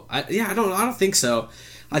 So, I don't think so.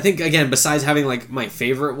 I think, again, besides having, like, my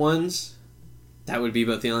favorite ones, that would be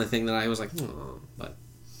about the only thing that I was like, oh, but...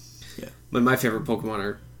 Yeah. But my favorite Pokemon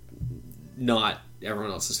are not everyone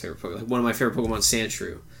else's favorite Pokemon. Like, one of my favorite Pokemon is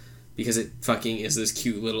Sandshrew, because it fucking is this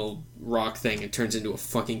cute little rock thing. It turns into a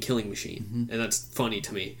fucking killing machine. Mm-hmm. And that's funny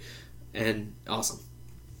to me. And awesome.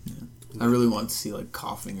 Yeah. I really want to see, like,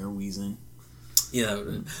 coughing or wheezing. Yeah, that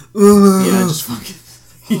would have been... Yeah, just fucking...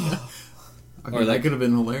 Yeah. Okay, or that could have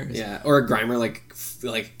been hilarious. Yeah, or a Grimer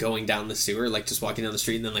like going down the sewer, like just walking down the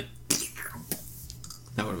street, and then like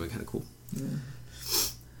that would have been kind of cool. Yeah.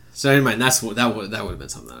 So anyway, that would have been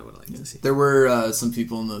something I would like to see. There were some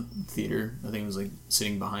people in the theater. I think it was like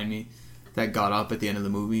sitting behind me that got up at the end of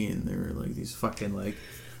the movie, and there were like these fucking like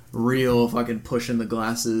real fucking pushing the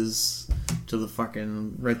glasses to the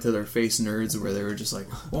fucking right to their face nerds, where they were just like,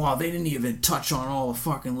 oh, they didn't even touch on all the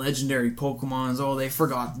fucking legendary Pokemons. Oh, they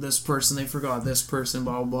forgot this person,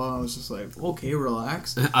 blah blah blah. I was just like, okay,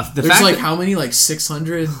 relax. There's like how many, like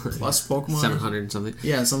 600 plus Pokemon, 700 and something.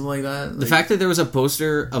 Yeah, something like that. The fact that there was a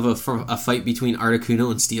poster of a fight between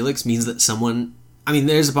Articuno and Steelix means that someone. I mean,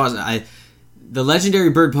 there's a positive. The legendary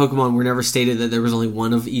bird Pokemon were never stated that there was only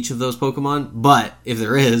one of each of those Pokemon, but if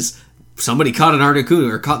there is, somebody caught an Articuno,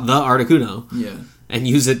 or caught the Articuno, and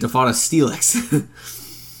used it to fight a Steelix.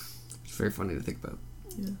 It's very funny to think about.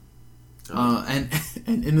 Yeah. And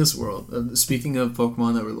in this world, speaking of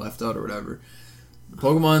Pokemon that were left out or whatever,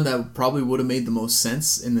 Pokemon that probably would have made the most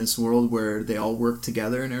sense in this world where they all work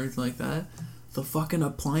together and everything like that, the fucking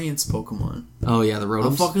appliance Pokemon. Oh yeah, the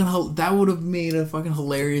Rotoms. That would have made a fucking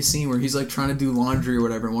hilarious scene where he's like trying to do laundry or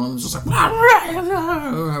whatever, and one of them's just like,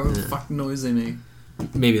 however the fucking noise they make.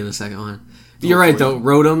 Maybe in the second one. But you're right though,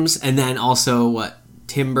 Rotoms, and then also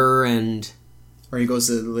Timber and... Or he goes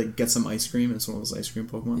to like get some ice cream, and it's one of those ice cream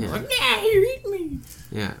Pokemon. Yeah. Like, yeah, you eat me.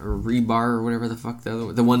 Yeah, or Rebar or whatever the fuck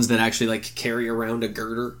the ones that actually like carry around a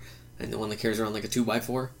girder, and the one that carries around like a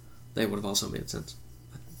 2x4. They would have also made sense.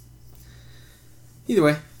 Either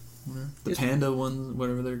way. Yeah. The panda ones,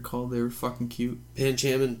 whatever they're called, they were fucking cute.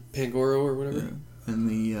 Pancham and Pangoro or whatever. Yeah. And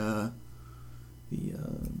the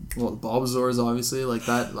Bulbasaurs, obviously, like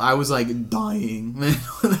that. I was like dying, man,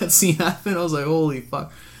 when that scene happened. I was like, holy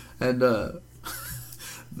fuck. And the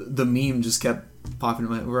meme just kept popping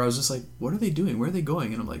in my head, where I was just like, what are they doing? Where are they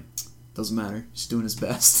going? And I'm like, doesn't matter. He's doing his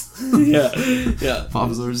best. Yeah.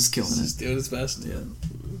 Bulbasaur's is killing it. He's doing his best. Yeah.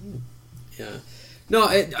 Yeah. No,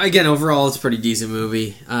 again, overall, it's a pretty decent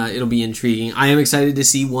movie. It'll be intriguing. I am excited to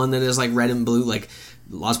see one that is like red and blue, like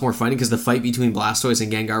lots more fighting, because the fight between Blastoise and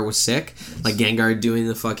Gengar was sick. Like Gengar doing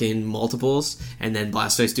the fucking multiples, and then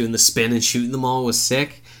Blastoise doing the spin and shooting them all was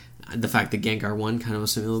sick. The fact that Gengar won kind of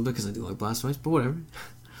upset me a little bit because I do like Blastoise, but whatever.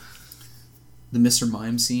 The Mr.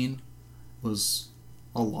 Mime scene was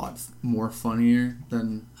a lot more funnier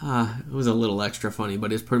than... It was a little extra funny,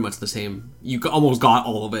 but it's pretty much the same. You almost got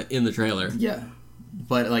all of it in the trailer. Yeah.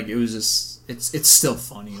 But, like, it was just... It's still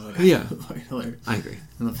funny. Like, yeah. I agree.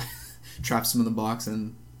 And traps him in the box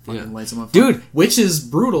and fucking lights him on fire. Dude! Which is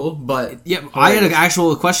brutal, but... Yeah, I had an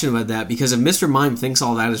actual question about that, because if Mr. Mime thinks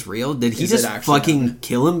all that is real, did he just fucking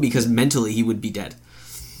kill him? Because mentally he would be dead.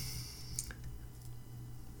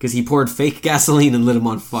 Because he poured fake gasoline and lit him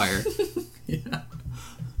on fire. Yeah.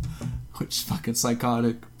 Which is fucking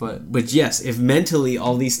psychotic, but... But yes, if mentally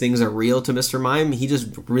all these things are real to Mr. Mime, he just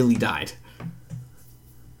really died.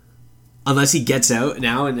 Unless he gets out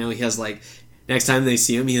now, and now he has, like... Next time they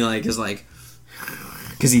see him, he, like, is, like...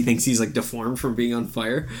 Because he thinks he's, like, deformed from being on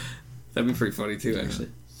fire. That'd be pretty funny, too, actually.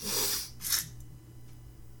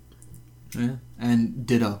 Yeah. And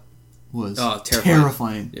Ditto was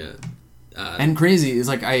terrifying. Yeah. And crazy. It's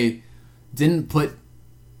like, I didn't put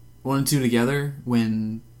one and two together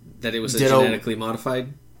when... That it was Ditto, a genetically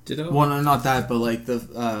modified Ditto? Well, no, not that, but, like,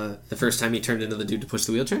 the first time he turned into the dude to push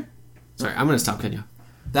the wheelchair? Sorry, I'm going to stop cutting you.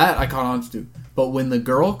 That I caught on to. But when the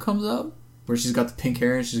girl comes up, where she's got the pink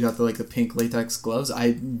hair and she's got the pink latex gloves,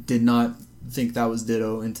 I did not think that was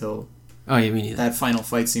Ditto until me neither. That final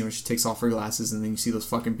fight scene where she takes off her glasses and then you see those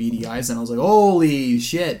fucking beady eyes, and I was like, holy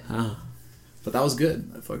shit. Oh. But that was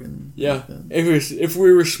good. I fucking if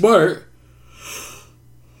we were smart,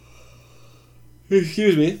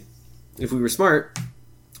 excuse me, if we were smart,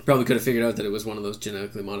 probably could have figured out that it was one of those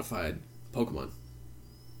genetically modified Pokemon.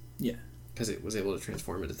 Yeah. Because it was able to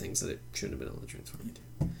transform into things that it shouldn't have been able to transform into.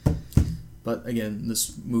 But again,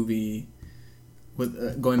 this movie,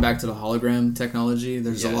 with going back to the hologram technology,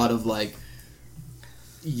 there's a lot of like,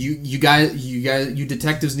 you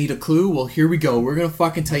detectives need a clue. Well, here we go. We're gonna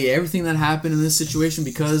fucking tell you everything that happened in this situation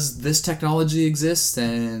because this technology exists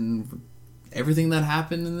and everything that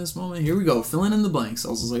happened in this moment. Here we go, filling in the blanks. I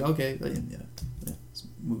was just like, okay, yeah. This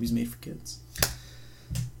movie's made for kids.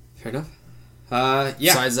 Fair enough.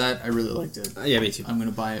 Besides that, I really liked it. Yeah, me too. I'm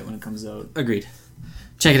gonna buy it when it comes out. Agreed.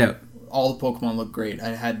 Check it out. All the Pokemon look great. I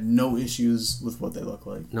had no issues with what they look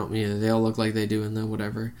like. No, me either. They all look like they do in the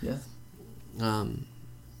whatever. Yeah.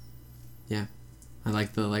 Yeah. I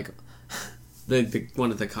like the the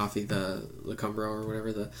one at the coffee, the Cumbro or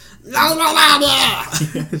whatever.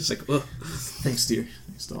 It's like, ugh. Thanks, dear.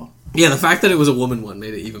 Thanks, doll. Yeah, the fact that it was a woman one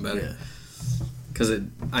made it even better. Yeah. Because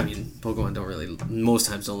Pokemon don't really, most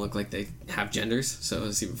times don't look like they have genders, so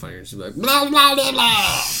it's even funnier. Just be like, blah, blah, blah,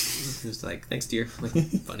 blah. It's like, thanks, dear. Like,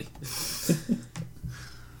 funny.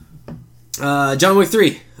 John Wick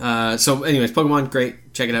 3. So, anyways, Pokemon,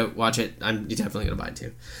 great. Check it out. Watch it. You're definitely going to buy it,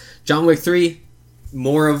 too. John Wick 3,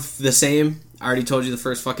 more of the same. I already told you the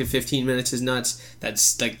first fucking 15 minutes is nuts.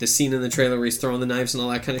 That's like the scene in the trailer where he's throwing the knives and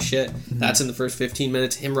all that kind of shit. Mm-hmm. That's in the first 15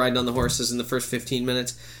 minutes. Him riding on the horse is in the first 15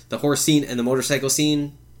 minutes. The horse scene and the motorcycle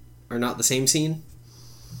scene are not the same scene.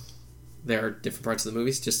 They are different parts of the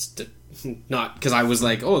movies. Not because I was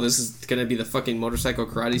like, oh, this is going to be the fucking motorcycle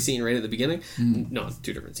karate scene right at the beginning. Mm-hmm. No, it's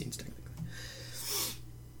two different scenes technically.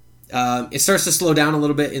 It starts to slow down a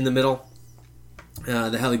little bit in the middle.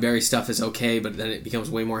 The Halle Berry stuff is okay, but then it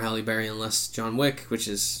becomes way more Halle Berry and less John Wick, which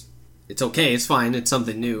is... It's okay, it's fine, it's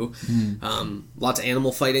something new. Mm. Lots of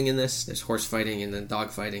animal fighting in this. There's horse fighting and then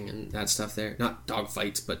dog fighting and that stuff there. Not dog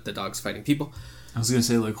fights, but the dogs fighting people. I was going to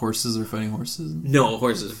say, like, horses are fighting horses? No,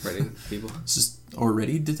 horses are fighting people. It's just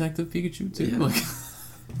already Detective Pikachu, too?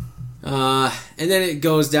 Yeah. And then it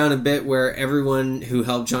goes down a bit where everyone who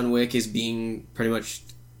helped John Wick is being pretty much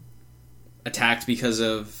attacked because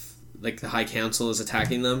of... Like, the High Council is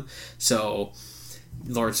attacking them. So,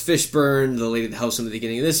 Lawrence Fishburne, the lady that helps him at the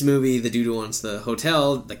beginning of this movie, the dude who owns the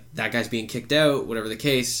hotel, like, that guy's being kicked out, whatever the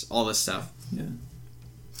case, all this stuff. Yeah.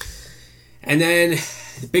 And then,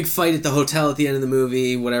 the big fight at the hotel at the end of the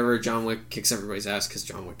movie, whatever, John Wick kicks everybody's ass, because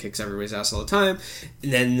John Wick kicks everybody's ass all the time.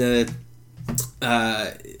 And then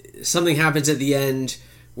something happens at the end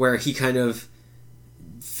where he kind of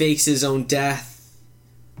fakes his own death,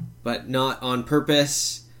 but not on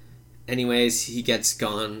purpose. Anyways, he gets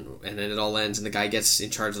gone, and then it all ends, and the guy gets in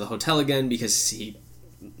charge of the hotel again because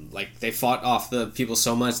they fought off the people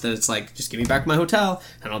so much that it's like, just give me back my hotel,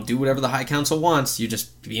 and I'll do whatever the High Council wants. You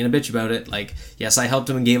just being a bitch about it. Like, yes, I helped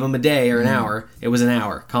him and gave him a day or an hour. It was an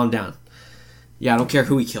hour. Calm down. Yeah, I don't care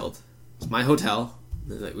who he killed. It's my hotel.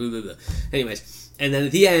 Like, blah, blah, blah. Anyways, and then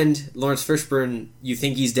at the end, Lawrence Fishburne, you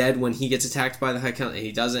think he's dead when he gets attacked by the High Council, and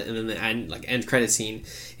he doesn't. And then the end credit scene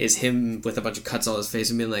is him with a bunch of cuts on his face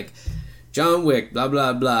and being like, John Wick, blah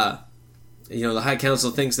blah blah. You know, the High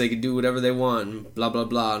Council thinks they can do whatever they want, and blah blah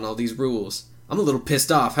blah, and all these rules. I'm a little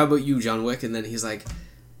pissed off. How about you, John Wick? And then he's like,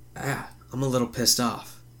 I'm a little pissed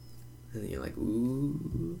off. And then you're like,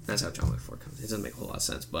 ooh. That's how John Wick 4 comes. It doesn't make a whole lot of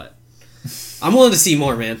sense, but I'm willing to see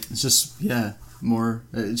more, man. It's just, more.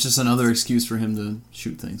 It's just another excuse for him to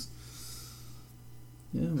shoot things.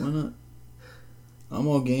 Yeah, why not? I'm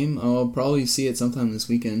all game. I'll probably see it sometime this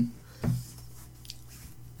weekend.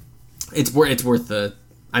 It's worth the...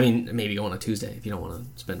 I mean, maybe go on a Tuesday if you don't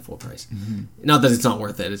want to spend full price. Mm-hmm. Not that it's not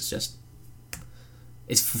worth it. It's just...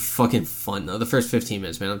 It's fucking fun, though. The first 15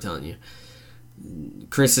 minutes, man, I'm telling you.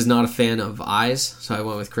 Chris is not a fan of eyes, so I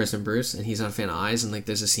went with Chris and Bruce, and he's not a fan of eyes, and like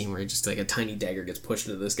there's a scene where just like a tiny dagger gets pushed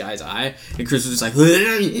into this guy's eye, and Chris was just like,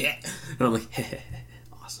 and I'm like,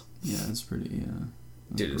 awesome. Yeah, it's pretty,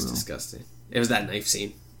 dude, it was disgusting. It was that knife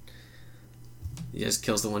scene. He just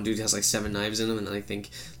kills the one dude who has like 7 knives in him, and then I think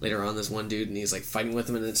later on there's one dude, and he's like fighting with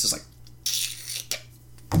him, and it's just like...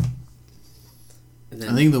 And then,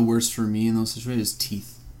 I think the worst for me in those situations is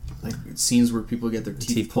teeth. Like scenes where people get their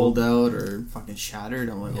teeth pulled out or fucking shattered.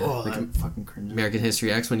 I'm like, like I'm fucking cringe. American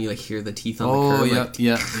History X when you like hear the teeth on the curb.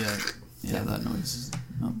 Yeah, that noise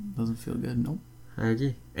doesn't feel good. Nope. I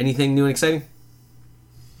agree. Anything new and exciting?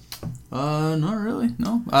 Not really.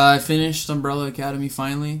 No. I finished Umbrella Academy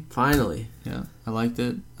finally. Finally. Yeah, I liked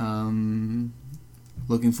it.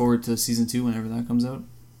 Looking forward to season 2 whenever that comes out.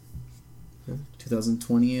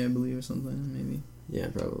 2020, I believe, or something, maybe. Yeah,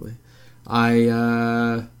 probably.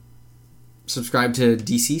 I subscribed to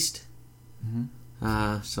Deceased.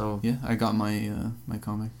 Mm-hmm. So yeah, I got my my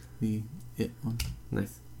comic, the It one.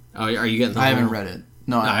 Nice. Oh, are you getting? I haven't read it.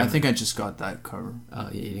 No, I think I just got that cover. Oh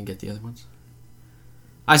yeah, you didn't get the other ones.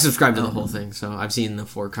 I subscribed to the whole thing, so I've seen the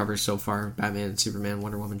 4 covers so far: Batman, Superman,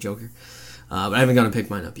 Wonder Woman, Joker. But I haven't gone to pick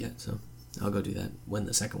mine up yet, so I'll go do that when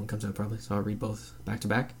the second one comes out, probably. So I'll read both back to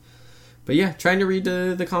back. But yeah, trying to read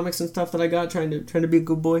the comics and stuff that I got. Trying to be a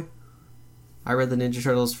good boy. I read the Ninja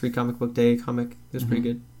Turtles Free Comic Book Day comic. It was pretty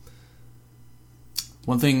good.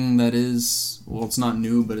 One thing that is... Well, it's not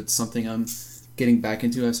new, but it's something I'm getting back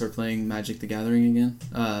into. I started playing Magic the Gathering again.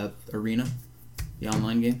 Arena. The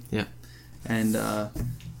online game. Yeah. And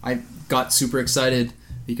I got super excited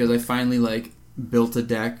because I finally built a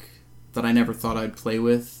deck that I never thought I'd play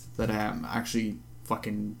with. That I'm actually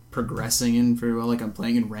fucking progressing in very well. Like I'm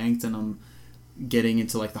playing in ranked and I'm getting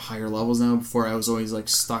into the higher levels now. Before I was always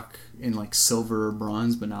stuck in silver or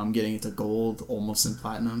bronze, but now I'm getting into gold, almost in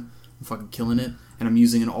platinum. I'm fucking killing it, and I'm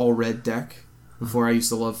using an all red deck. Before I used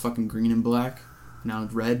to love fucking green and black. Now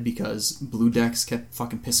it's red because blue decks kept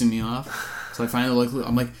fucking pissing me off. So I finally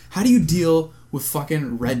I'm like, how do you deal with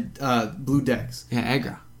fucking red blue decks? Yeah,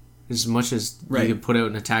 aggro. As much as you can put out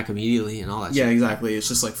an attack immediately and all that. Yeah, shit. Exactly. It's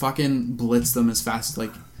just fucking blitz them as fast as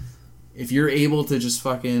if you're able to just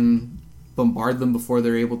fucking bombard them before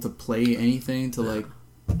they're able to play anything to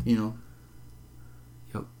Yep.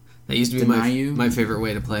 That used to be my favorite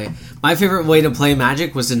way to play. My favorite way to play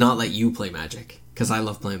Magic was to not let you play Magic. Because I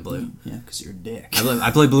love playing blue. Yeah, because you're a dick.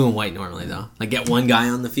 I play blue and white normally, though. Get one guy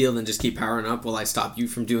on the field and just keep powering up while I stop you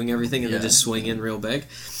from doing everything and then just swing in real big.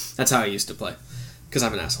 That's how I used to play. Because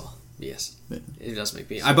I'm an asshole. Yes. Yeah. It does make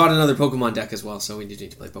me... I bought another Pokemon deck as well, so we need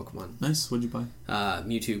to play Pokemon. Nice. What'd you buy?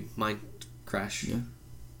 Mewtwo. Mind Crash. Yeah.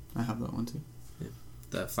 I have that one, too. Yeah.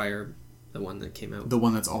 The fire... The one that came out. The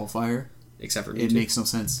one that's all fire? Except for Mewtwo. It makes no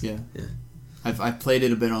sense, yeah. Yeah. I've played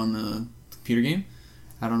it a bit on the computer game,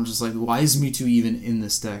 and I'm just why is Mewtwo even in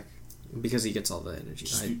this deck? Because he gets all the energy.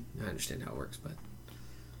 I understand how it works, but...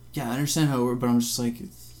 Yeah, I understand how it works, but I'm just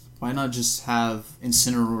why not just have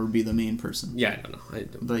Incineroar be the main person? Yeah, I don't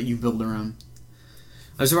know. That you build around.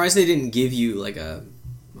 I'm surprised they didn't give you, I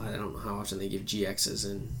don't know how often they give GXs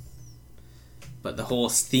in... But the whole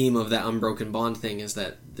theme of that Unbroken Bond thing is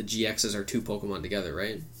that the GXs are 2 Pokemon together,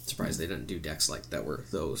 right? Surprised they didn't do decks that were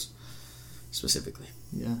those specifically.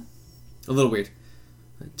 Yeah. A little weird.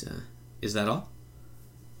 But is that all?